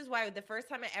feedback. This is why the first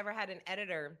time I ever had an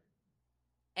editor,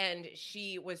 and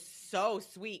she was so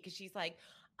sweet because she's like,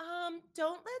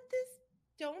 don't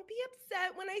don't be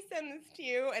upset when I send this to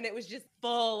you. And it was just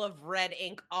full of red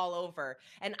ink all over.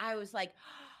 And I was like,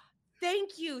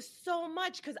 thank you so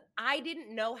much, because I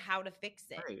didn't know how to fix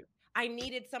it. Right. I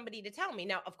needed somebody to tell me.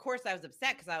 Now, of course, I was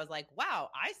upset because I was like, wow,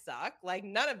 I suck. Like,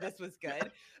 none of this was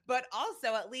good. But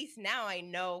also, at least now I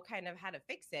know kind of how to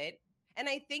fix it. And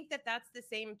I think that that's the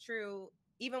same true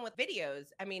even with videos.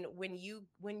 I mean, when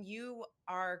you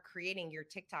are creating your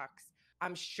TikToks,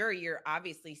 I'm sure you're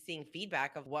obviously seeing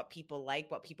feedback of what people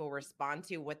like, what people respond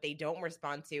to, what they don't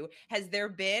respond to. Has there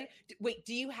been, wait,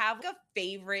 do you have a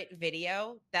favorite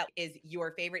video that is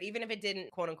your favorite, even if it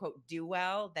didn't quote unquote do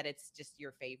well, that it's just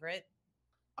your favorite?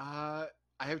 Uh,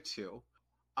 I have two.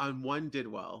 One did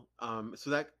well. So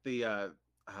that uh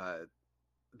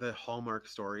the Hallmark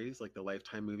stories, like the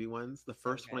Lifetime movie ones, the So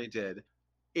first one I good. did,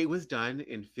 it was done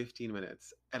in 15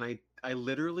 minutes, and I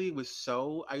literally was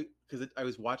so I because I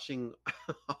was watching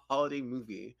a holiday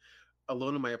movie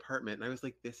alone in my apartment, and I was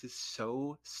like, this is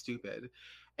so stupid.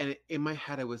 And in my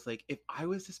head, I was like, if I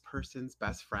was this person's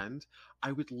best friend,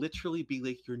 I would literally be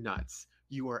like, you're nuts.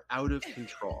 You are out of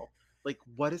control. Like,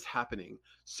 what is happening?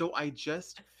 So I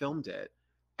just filmed it,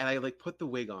 and I like put the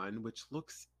wig on, which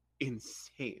looks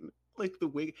insane. Like the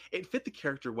wig, it fit the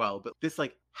character well, but this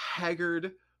like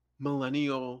haggard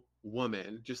millennial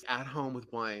woman just at home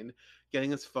with wine, getting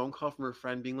this phone call from her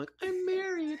friend being like, I'm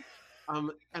married.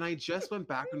 And I just went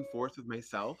back and forth with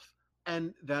myself.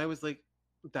 And then I was like,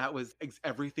 that was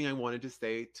everything I wanted to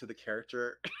say to the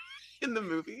character in the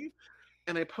movie.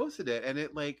 And I posted it, and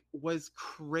it like was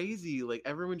crazy. Like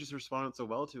everyone just responded so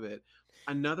well to it.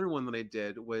 Another one that I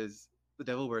did was The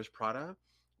Devil Wears Prada,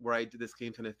 where I did this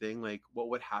same kind of thing. Like, what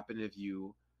would happen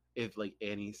if like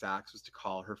Annie Sachs was to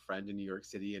call her friend in New York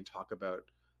City and talk about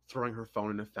throwing her phone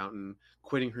in a fountain,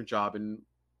 quitting her job in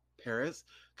Paris?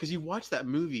 Because you watch that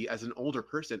movie as an older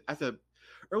person, as a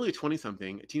early 20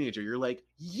 something, a teenager, you're like,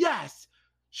 yes,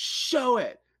 show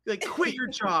it. Like, quit your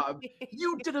job.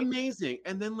 You did amazing.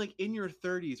 And then, like, in your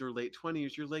 30s or late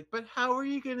 20s, you're like, but how are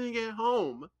you going to get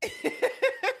home?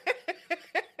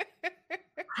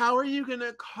 How are you going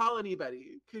to call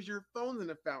anybody? Because your phone's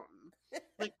in a fountain.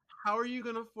 Like, how are you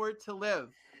going to afford to live?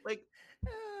 Like,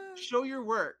 show your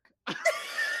work.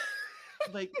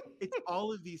 Like, it's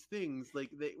all of these things. Like,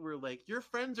 they were like, your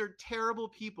friends are terrible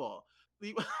people.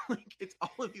 Like, it's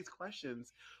all of these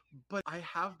questions, but I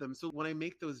have them. So when I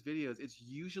make those videos, it's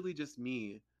usually just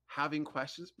me having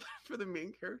questions for the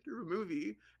main character of a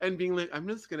movie and being like, I'm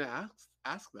just gonna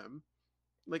ask them.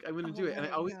 Like, I'm gonna Oh do it. And I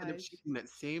my always end up gosh. choosing that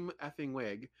same effing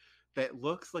wig that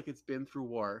looks like it's been through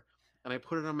war. And I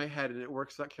put it on my head and it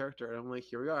works for that character. And I'm like,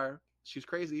 here we are. She's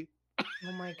crazy.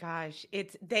 Oh my gosh.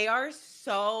 They are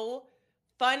so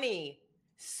funny.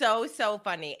 So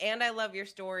funny. And I love your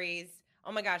stories.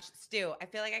 Oh my gosh, Stu, I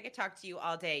feel like I could talk to you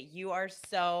all day. You are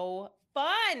so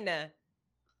fun.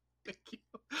 Thank you.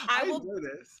 I I will enjoy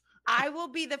this. I will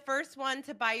be the first one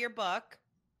to buy your book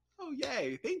Oh,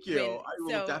 yay. Thank you. when I will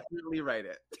so definitely write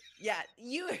it. yeah,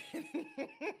 you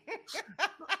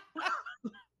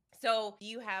So, do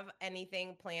you have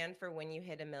anything planned for when you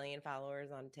hit 1 million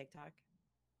followers on TikTok?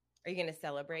 Are you going to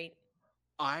celebrate?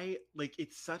 I like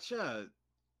it's such a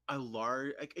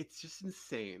large like it's just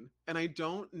insane, and I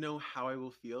don't know how I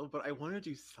will feel, but I want to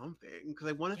do something because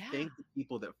I want to Yeah. thank the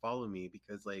people that follow me,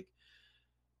 because like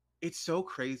it's so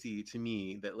crazy to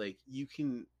me that like you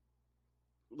can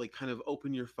like kind of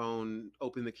open your phone,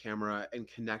 open the camera, and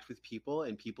connect with people,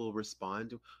 and people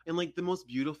respond in like the most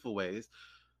beautiful ways.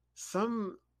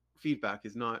 Some feedback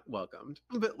is not welcomed,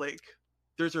 but like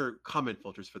there's are comment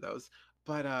filters for those.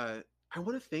 But I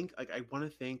want to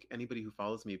thank anybody who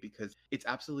follows me, because it's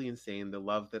absolutely insane the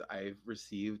love that I've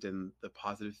received and the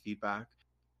positive feedback.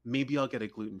 Maybe I'll get a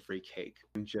gluten-free cake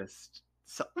and just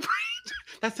celebrate.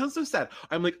 That sounds so sad.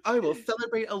 I'm like, I will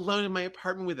celebrate alone in my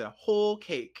apartment with a whole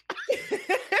cake.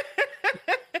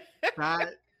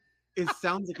 That it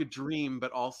sounds like a dream,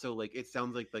 but also like it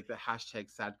sounds like the hashtag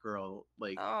sad girl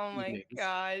like Oh my evenings.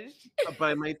 gosh.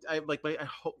 But I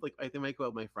hope like I think I might go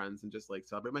out with my friends and just like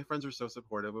celebrate. My friends are so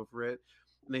supportive over it,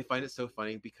 and they find it so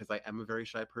funny because I am a very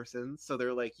shy person. So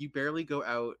they're like, you barely go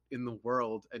out in the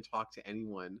world and talk to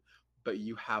anyone, but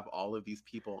you have all of these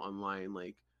people online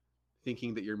like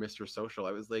thinking that you're Mr. Social.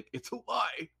 I was like, it's a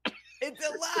lie. It's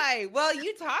a lie. Well,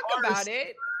 you talk about Farce.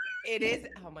 it. It is.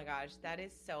 Oh my gosh, that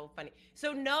is so funny.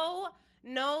 So no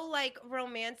like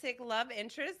romantic love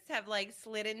interests have like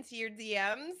slid into your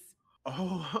DMs?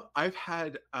 Oh, I've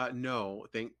had no.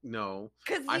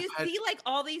 Cuz I've you had see like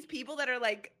all these people that are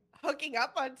like hooking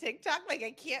up on TikTok, like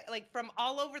I can't like from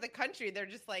all over the country, they're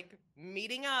just like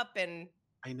meeting up and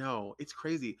I know, it's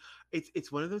crazy.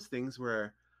 It's one of those things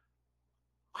where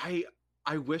I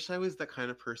I wish I was that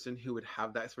kind of person who would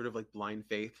have that sort of like blind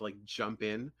faith, like jump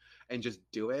in and just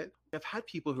do it. I've had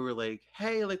people who are like,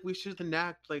 hey, like we should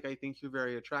connect. Like, I think you're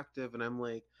very attractive. And I'm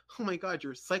like, oh my God,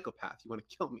 you're a psychopath. You want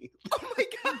to kill me. Oh my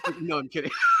God. No, I'm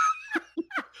kidding.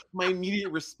 My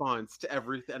immediate response to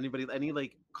everything, anybody, any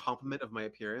like compliment of my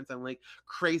appearance, I'm like,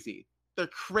 crazy. They're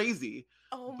crazy.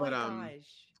 Oh my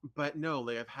But gosh. no,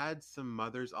 like I've had some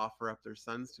mothers offer up their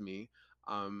sons to me.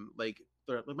 Like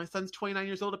they're like, my son's 29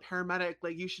 years old, a paramedic.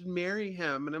 Like you should marry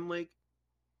him. And I'm like,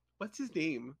 what's his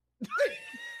name?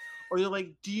 Or they're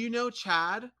like, do you know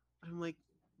Chad? I'm like,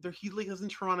 he like lives in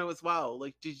Toronto as well.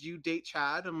 Like, did you date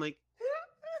Chad? I'm like,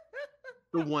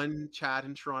 the one Chad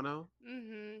in Toronto.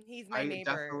 He's my I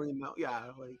neighbor. definitely know.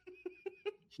 Yeah, like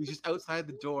he's just outside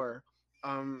the door.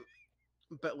 Um,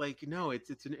 but like no,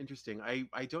 it's an interesting.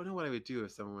 I don't know what I would do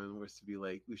if someone was to be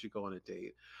like, we should go on a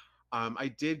date. I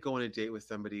did go on a date with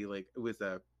somebody, like it was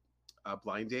a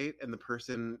blind date, and the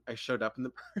person I showed up and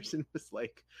the person was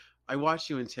like, I watched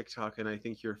you on TikTok and I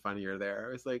think you're funnier there.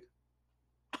 I was like,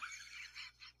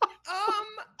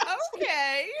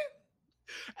 Okay.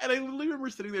 and I literally remember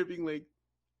sitting there being like,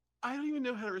 I don't even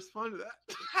know how to respond to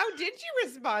that. How did you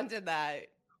respond to that?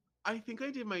 I think I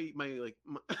did my like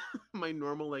my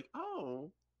normal like,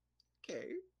 oh, okay.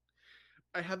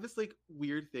 I have this like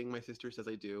weird thing my sister says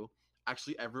I do.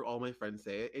 Actually, all my friends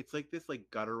say it. It's like this like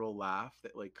guttural laugh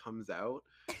that like comes out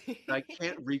that I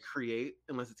can't recreate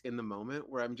unless it's in the moment,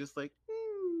 where I'm just like,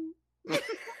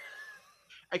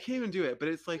 I can't even do it, but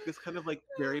it's like this kind of like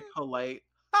very polite.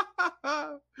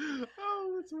 Oh,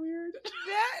 that's weird.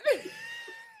 That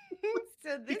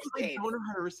so this Because I date. don't know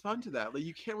how to respond to that. Like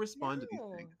you can't respond to these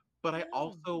things. But I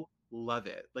also love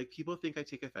it. Like people think I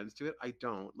take offense to it. I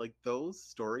don't. Like those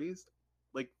stories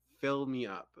like fill me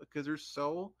up because they're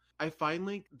so, I find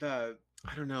like I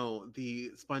don't know,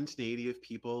 the spontaneity of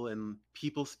people and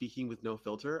people speaking with no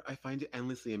filter, I find it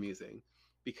endlessly amusing.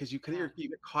 Because you you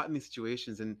get caught in these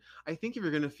situations, and I think if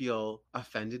you're gonna feel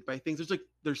offended by things,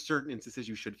 there's certain instances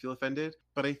you should feel offended,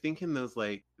 but I think in those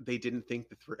like they didn't think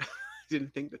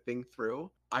didn't think the thing through,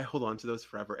 I hold on to those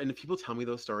forever. And if people tell me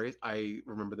those stories, I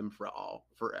remember them for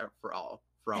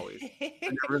always. They're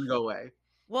never gonna go away.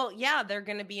 Well, yeah, they're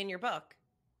gonna be in your book.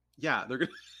 Yeah, they're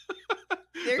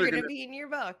gonna be in your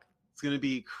book. It's gonna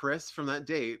be Chris from that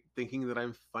date thinking that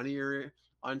I'm funnier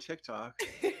on TikTok.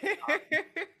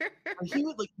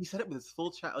 He said it with his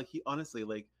full chat. Like he honestly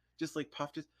like just like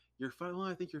puffed his, you're funny. Well,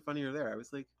 I think you're funnier there. I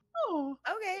was like, oh,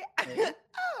 okay.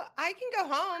 Oh, I can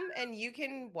go home and you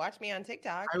can watch me on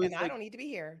TikTok, and I don't need to be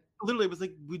here. Literally, it was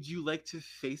like, would you like to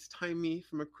FaceTime me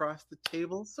from across the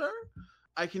table, sir?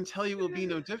 I can tell you it will be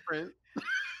no different.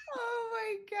 Oh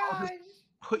my I'll gosh. just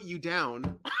put you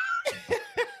down.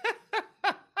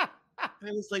 And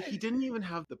it was like, he didn't even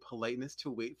have the politeness to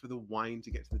wait for the wine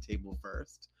to get to the table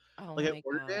first. Oh like my I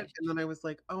ordered gosh. it, and then I was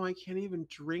like, oh, I can't even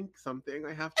drink something.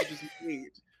 I have to just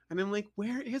wait. And I'm like,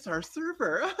 where is our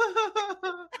server?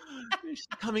 Is she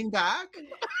coming back?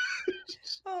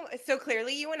 Oh, so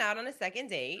clearly you went out on a second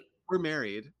date. We're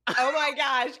married. Oh my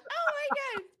gosh. Oh my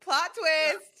gosh. Plot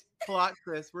twist. Plot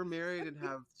twist. We're married and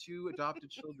have 2 adopted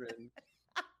children.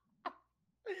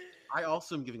 I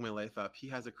also am giving my life up. He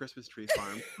has a Christmas tree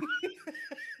farm.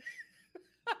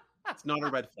 It's not a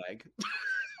red flag.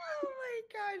 Oh my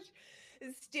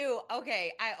gosh. Stu,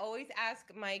 okay, I always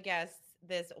ask my guests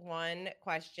this one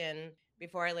question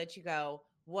before I let you go.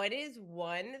 What is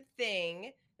one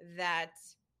thing that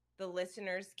the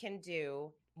listeners can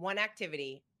do, one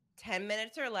activity, 10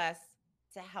 minutes or less,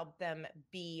 to help them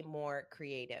be more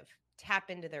creative, tap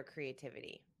into their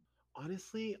creativity?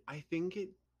 Honestly, I think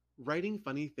writing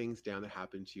funny things down that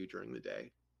happen to you during the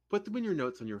day. Put them in your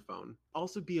notes on your phone.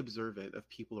 Also be observant of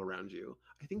people around you.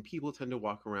 I think people tend to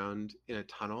walk around in a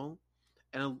tunnel,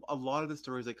 and a lot of the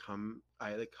stories that come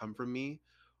from me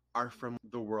are from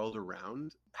the world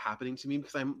around happening to me,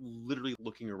 because I'm literally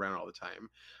looking around all the time.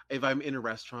 If I'm in a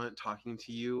restaurant talking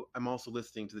to you, I'm also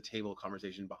listening to the table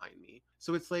conversation behind me.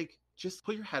 So it's like, just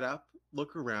put your head up,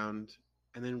 look around,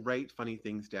 and then write funny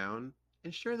things down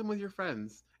and share them with your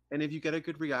friends. And if you get a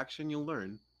good reaction, you'll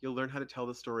learn. You'll learn how to tell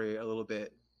the story a little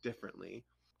bit differently.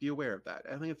 Be aware of that.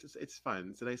 I think it's fun.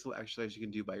 It's a nice little exercise you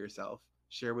can do by yourself.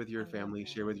 Share with your family,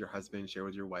 share with your husband, share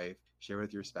with your wife, share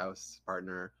with your spouse,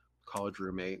 partner, college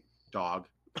roommate, dog.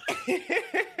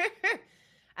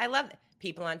 I love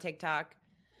people on TikTok.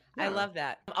 Yeah. I love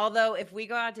that. Although if we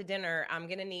go out to dinner, I'm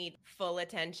going to need full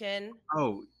attention.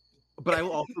 Oh, but I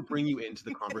will also bring you into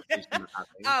the conversation we're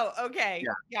having. Oh, okay.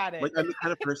 Yeah. Got it. Like I'm the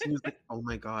kind of person who's like, oh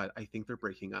my God, I think they're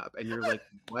breaking up. And you're like,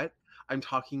 what? I'm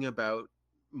talking about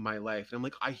my life. And I'm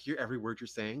like, I hear every word you're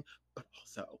saying, but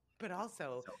also, But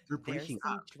also, they're there's breaking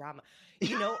some up. drama.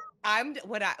 You know, I'm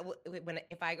what I when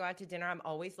if I go out to dinner, I'm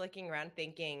always looking around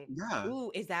thinking, Yeah,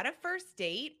 "Ooh, is that a first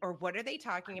date? Or what are they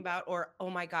talking about? Or oh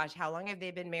my gosh, how long have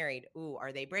they been married? Ooh,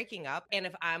 are they breaking up?" And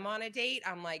if I'm on a date,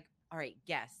 I'm like, "All right,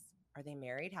 guess. Are they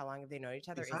married? How long have they known each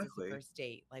other? Is this a exactly. first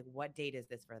date? Like, what date is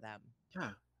this for them?"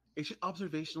 Yeah. It's just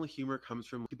observational humor comes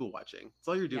from people watching. That's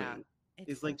all you're Yeah, doing. it's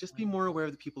Is like so just be fun. more aware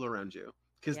of the people around you.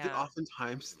 Because Yeah.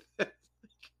 oftentimes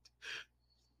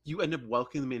you end up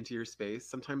welcoming them into your space,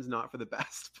 sometimes not for the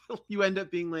best, but you end up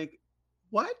being like,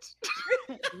 what?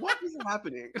 What is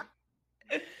happening?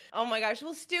 Oh my gosh.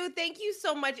 Well, Stu, thank you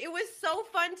so much. It was so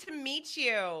fun to meet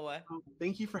you. Oh,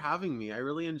 thank you for having me. I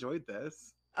really enjoyed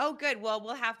this. Oh, good. Well,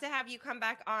 we'll have to have you come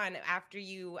back on after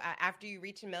you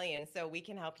reach 1 million, so we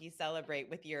can help you celebrate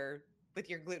with your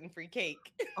gluten-free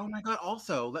cake. Oh my God.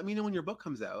 Also, let me know when your book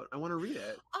comes out. I want to read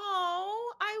it.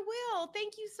 Oh, I will.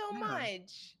 Thank you so Yeah.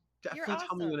 much. You're Definitely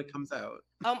tell me when it awesome. comes out.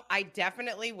 I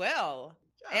definitely will.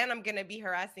 Yeah. And I'm gonna be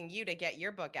harassing you to get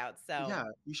your book out. So, Yeah,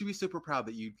 you should be super proud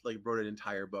that you like wrote an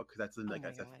entire book because oh my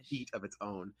that's a gosh. feat of its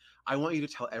own. I want you to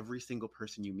tell every single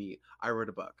person you meet, I wrote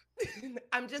a book. Do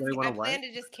they want I to what? plan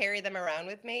to just carry them around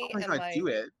with Oh me my and God, do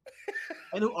like it.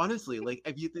 I know, honestly, like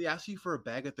if they ask you for a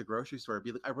bag at the grocery store,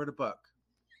 be like, I wrote a book.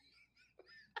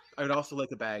 I would also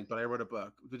like a bag, but I wrote a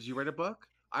book. Did you write a book?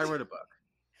 I wrote a book.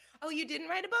 oh, you didn't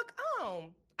write a book?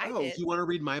 Oh, I Oh, do did. you want to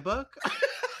read my book?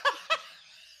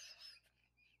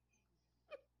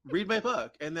 Read my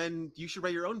book, and then you should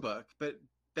write your own book. But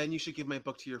then you should give my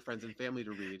book to your friends and family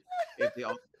to read. If they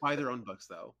all buy their own books,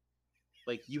 though,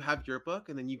 like you have your book,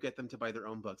 and then you get them to buy their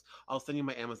own books. I'll send you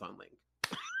my Amazon link.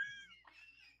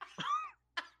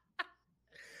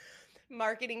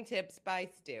 Marketing tips by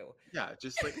Stu. Yeah,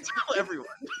 just like tell everyone.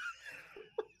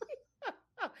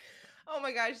 Oh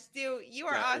my gosh, Stu, you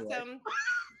are Yeah, anyway, awesome.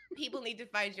 People need to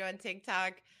find you on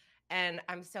TikTok, and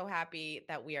I'm so happy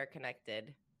that we are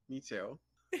connected. me too.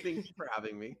 Thank you for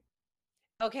having me.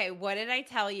 Okay, what did I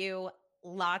tell you?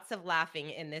 Lots of laughing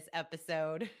in this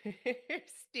episode.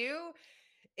 Stu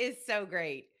is so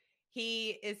great.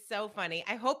 He is so funny.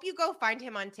 I hope you go find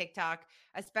him on TikTok,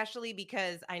 especially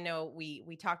because I know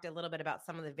we talked a little bit about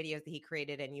some of the videos that he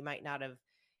created, and you might not have,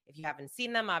 if you haven't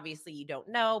seen them, obviously you don't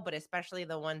know, but especially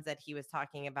the ones that he was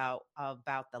talking about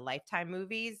the Lifetime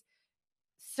movies.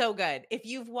 So good. If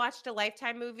you've watched a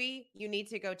Lifetime movie, you need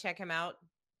to go check him out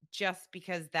just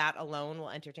because that alone will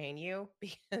entertain you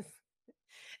because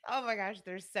oh my gosh,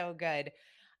 they're so good.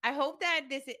 I hope that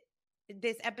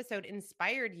this episode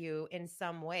inspired you in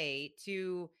some way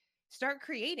to start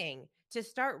creating, to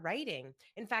start writing.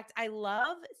 In fact, I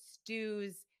love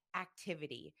Stu's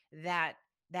activity, that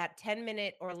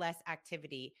 10-minute or less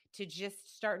activity to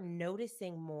just start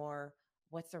noticing more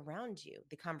what's around you,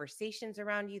 the conversations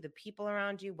around you, the people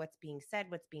around you, what's being said,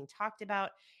 what's being talked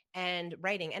about, and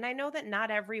writing. And I know that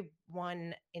not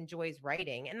everyone enjoys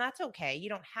writing, and that's okay. You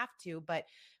don't have to, but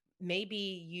maybe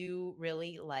you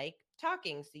really like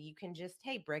talking. So you can just,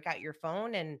 hey, break out your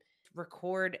phone and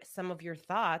record some of your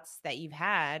thoughts that you've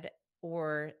had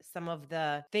or some of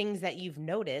the things that you've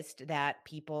noticed that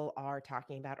people are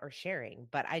talking about or sharing.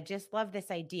 But I just love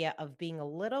this idea of being a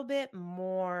little bit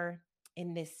more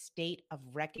in this state of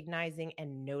recognizing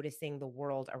and noticing the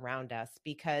world around us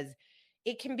because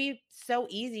it can be so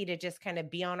easy to just kind of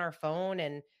be on our phone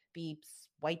and be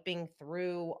swiping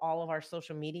through all of our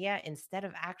social media instead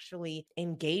of actually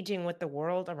engaging with the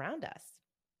world around us.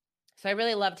 So I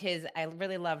really loved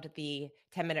the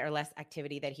 10-minute or less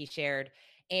activity that he shared.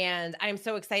 And I'm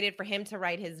so excited for him to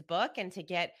write his book and to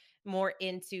get more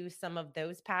into some of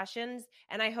those passions.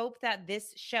 And I hope that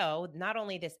this show, not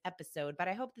only this episode, but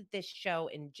I hope that this show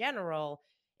in general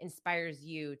inspires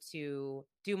you to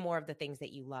do more of the things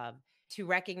that you love, to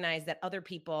recognize that other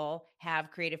people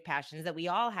have creative passions, that we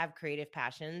all have creative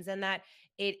passions, and that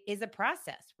it is a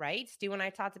process, right? Stu and I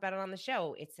talked about it on the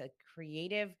show. It's a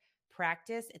creative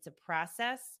practice, it's a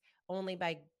process. Only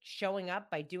by showing up,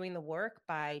 by doing the work,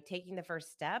 by taking the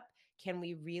first step, can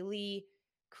we really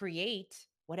create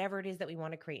whatever it is that we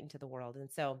want to create into the world. And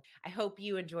so I hope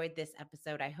you enjoyed this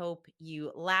episode. I hope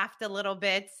you laughed a little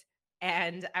bit,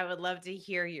 and I would love to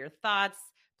hear your thoughts.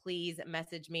 Please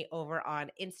message me over on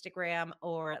Instagram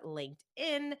or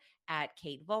LinkedIn at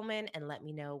Kate Volman and let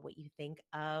me know what you think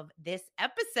of this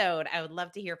episode. I would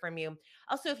love to hear from you.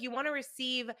 Also, if you want to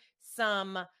receive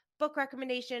some book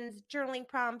recommendations, journaling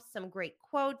prompts, some great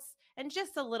quotes, and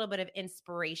just a little bit of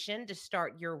inspiration to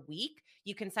start your week,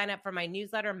 you can sign up for my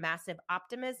newsletter, Massive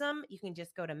Optimism. You can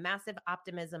just go to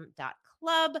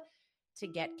massiveoptimism.club. to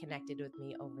get connected with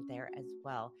me over there as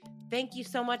well. Thank you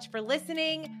so much for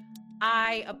listening.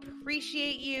 I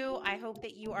appreciate you. I hope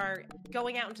that you are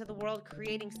going out into the world,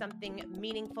 creating something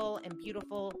meaningful and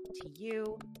beautiful to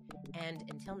you. And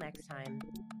until next time,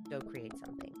 go create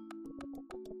something.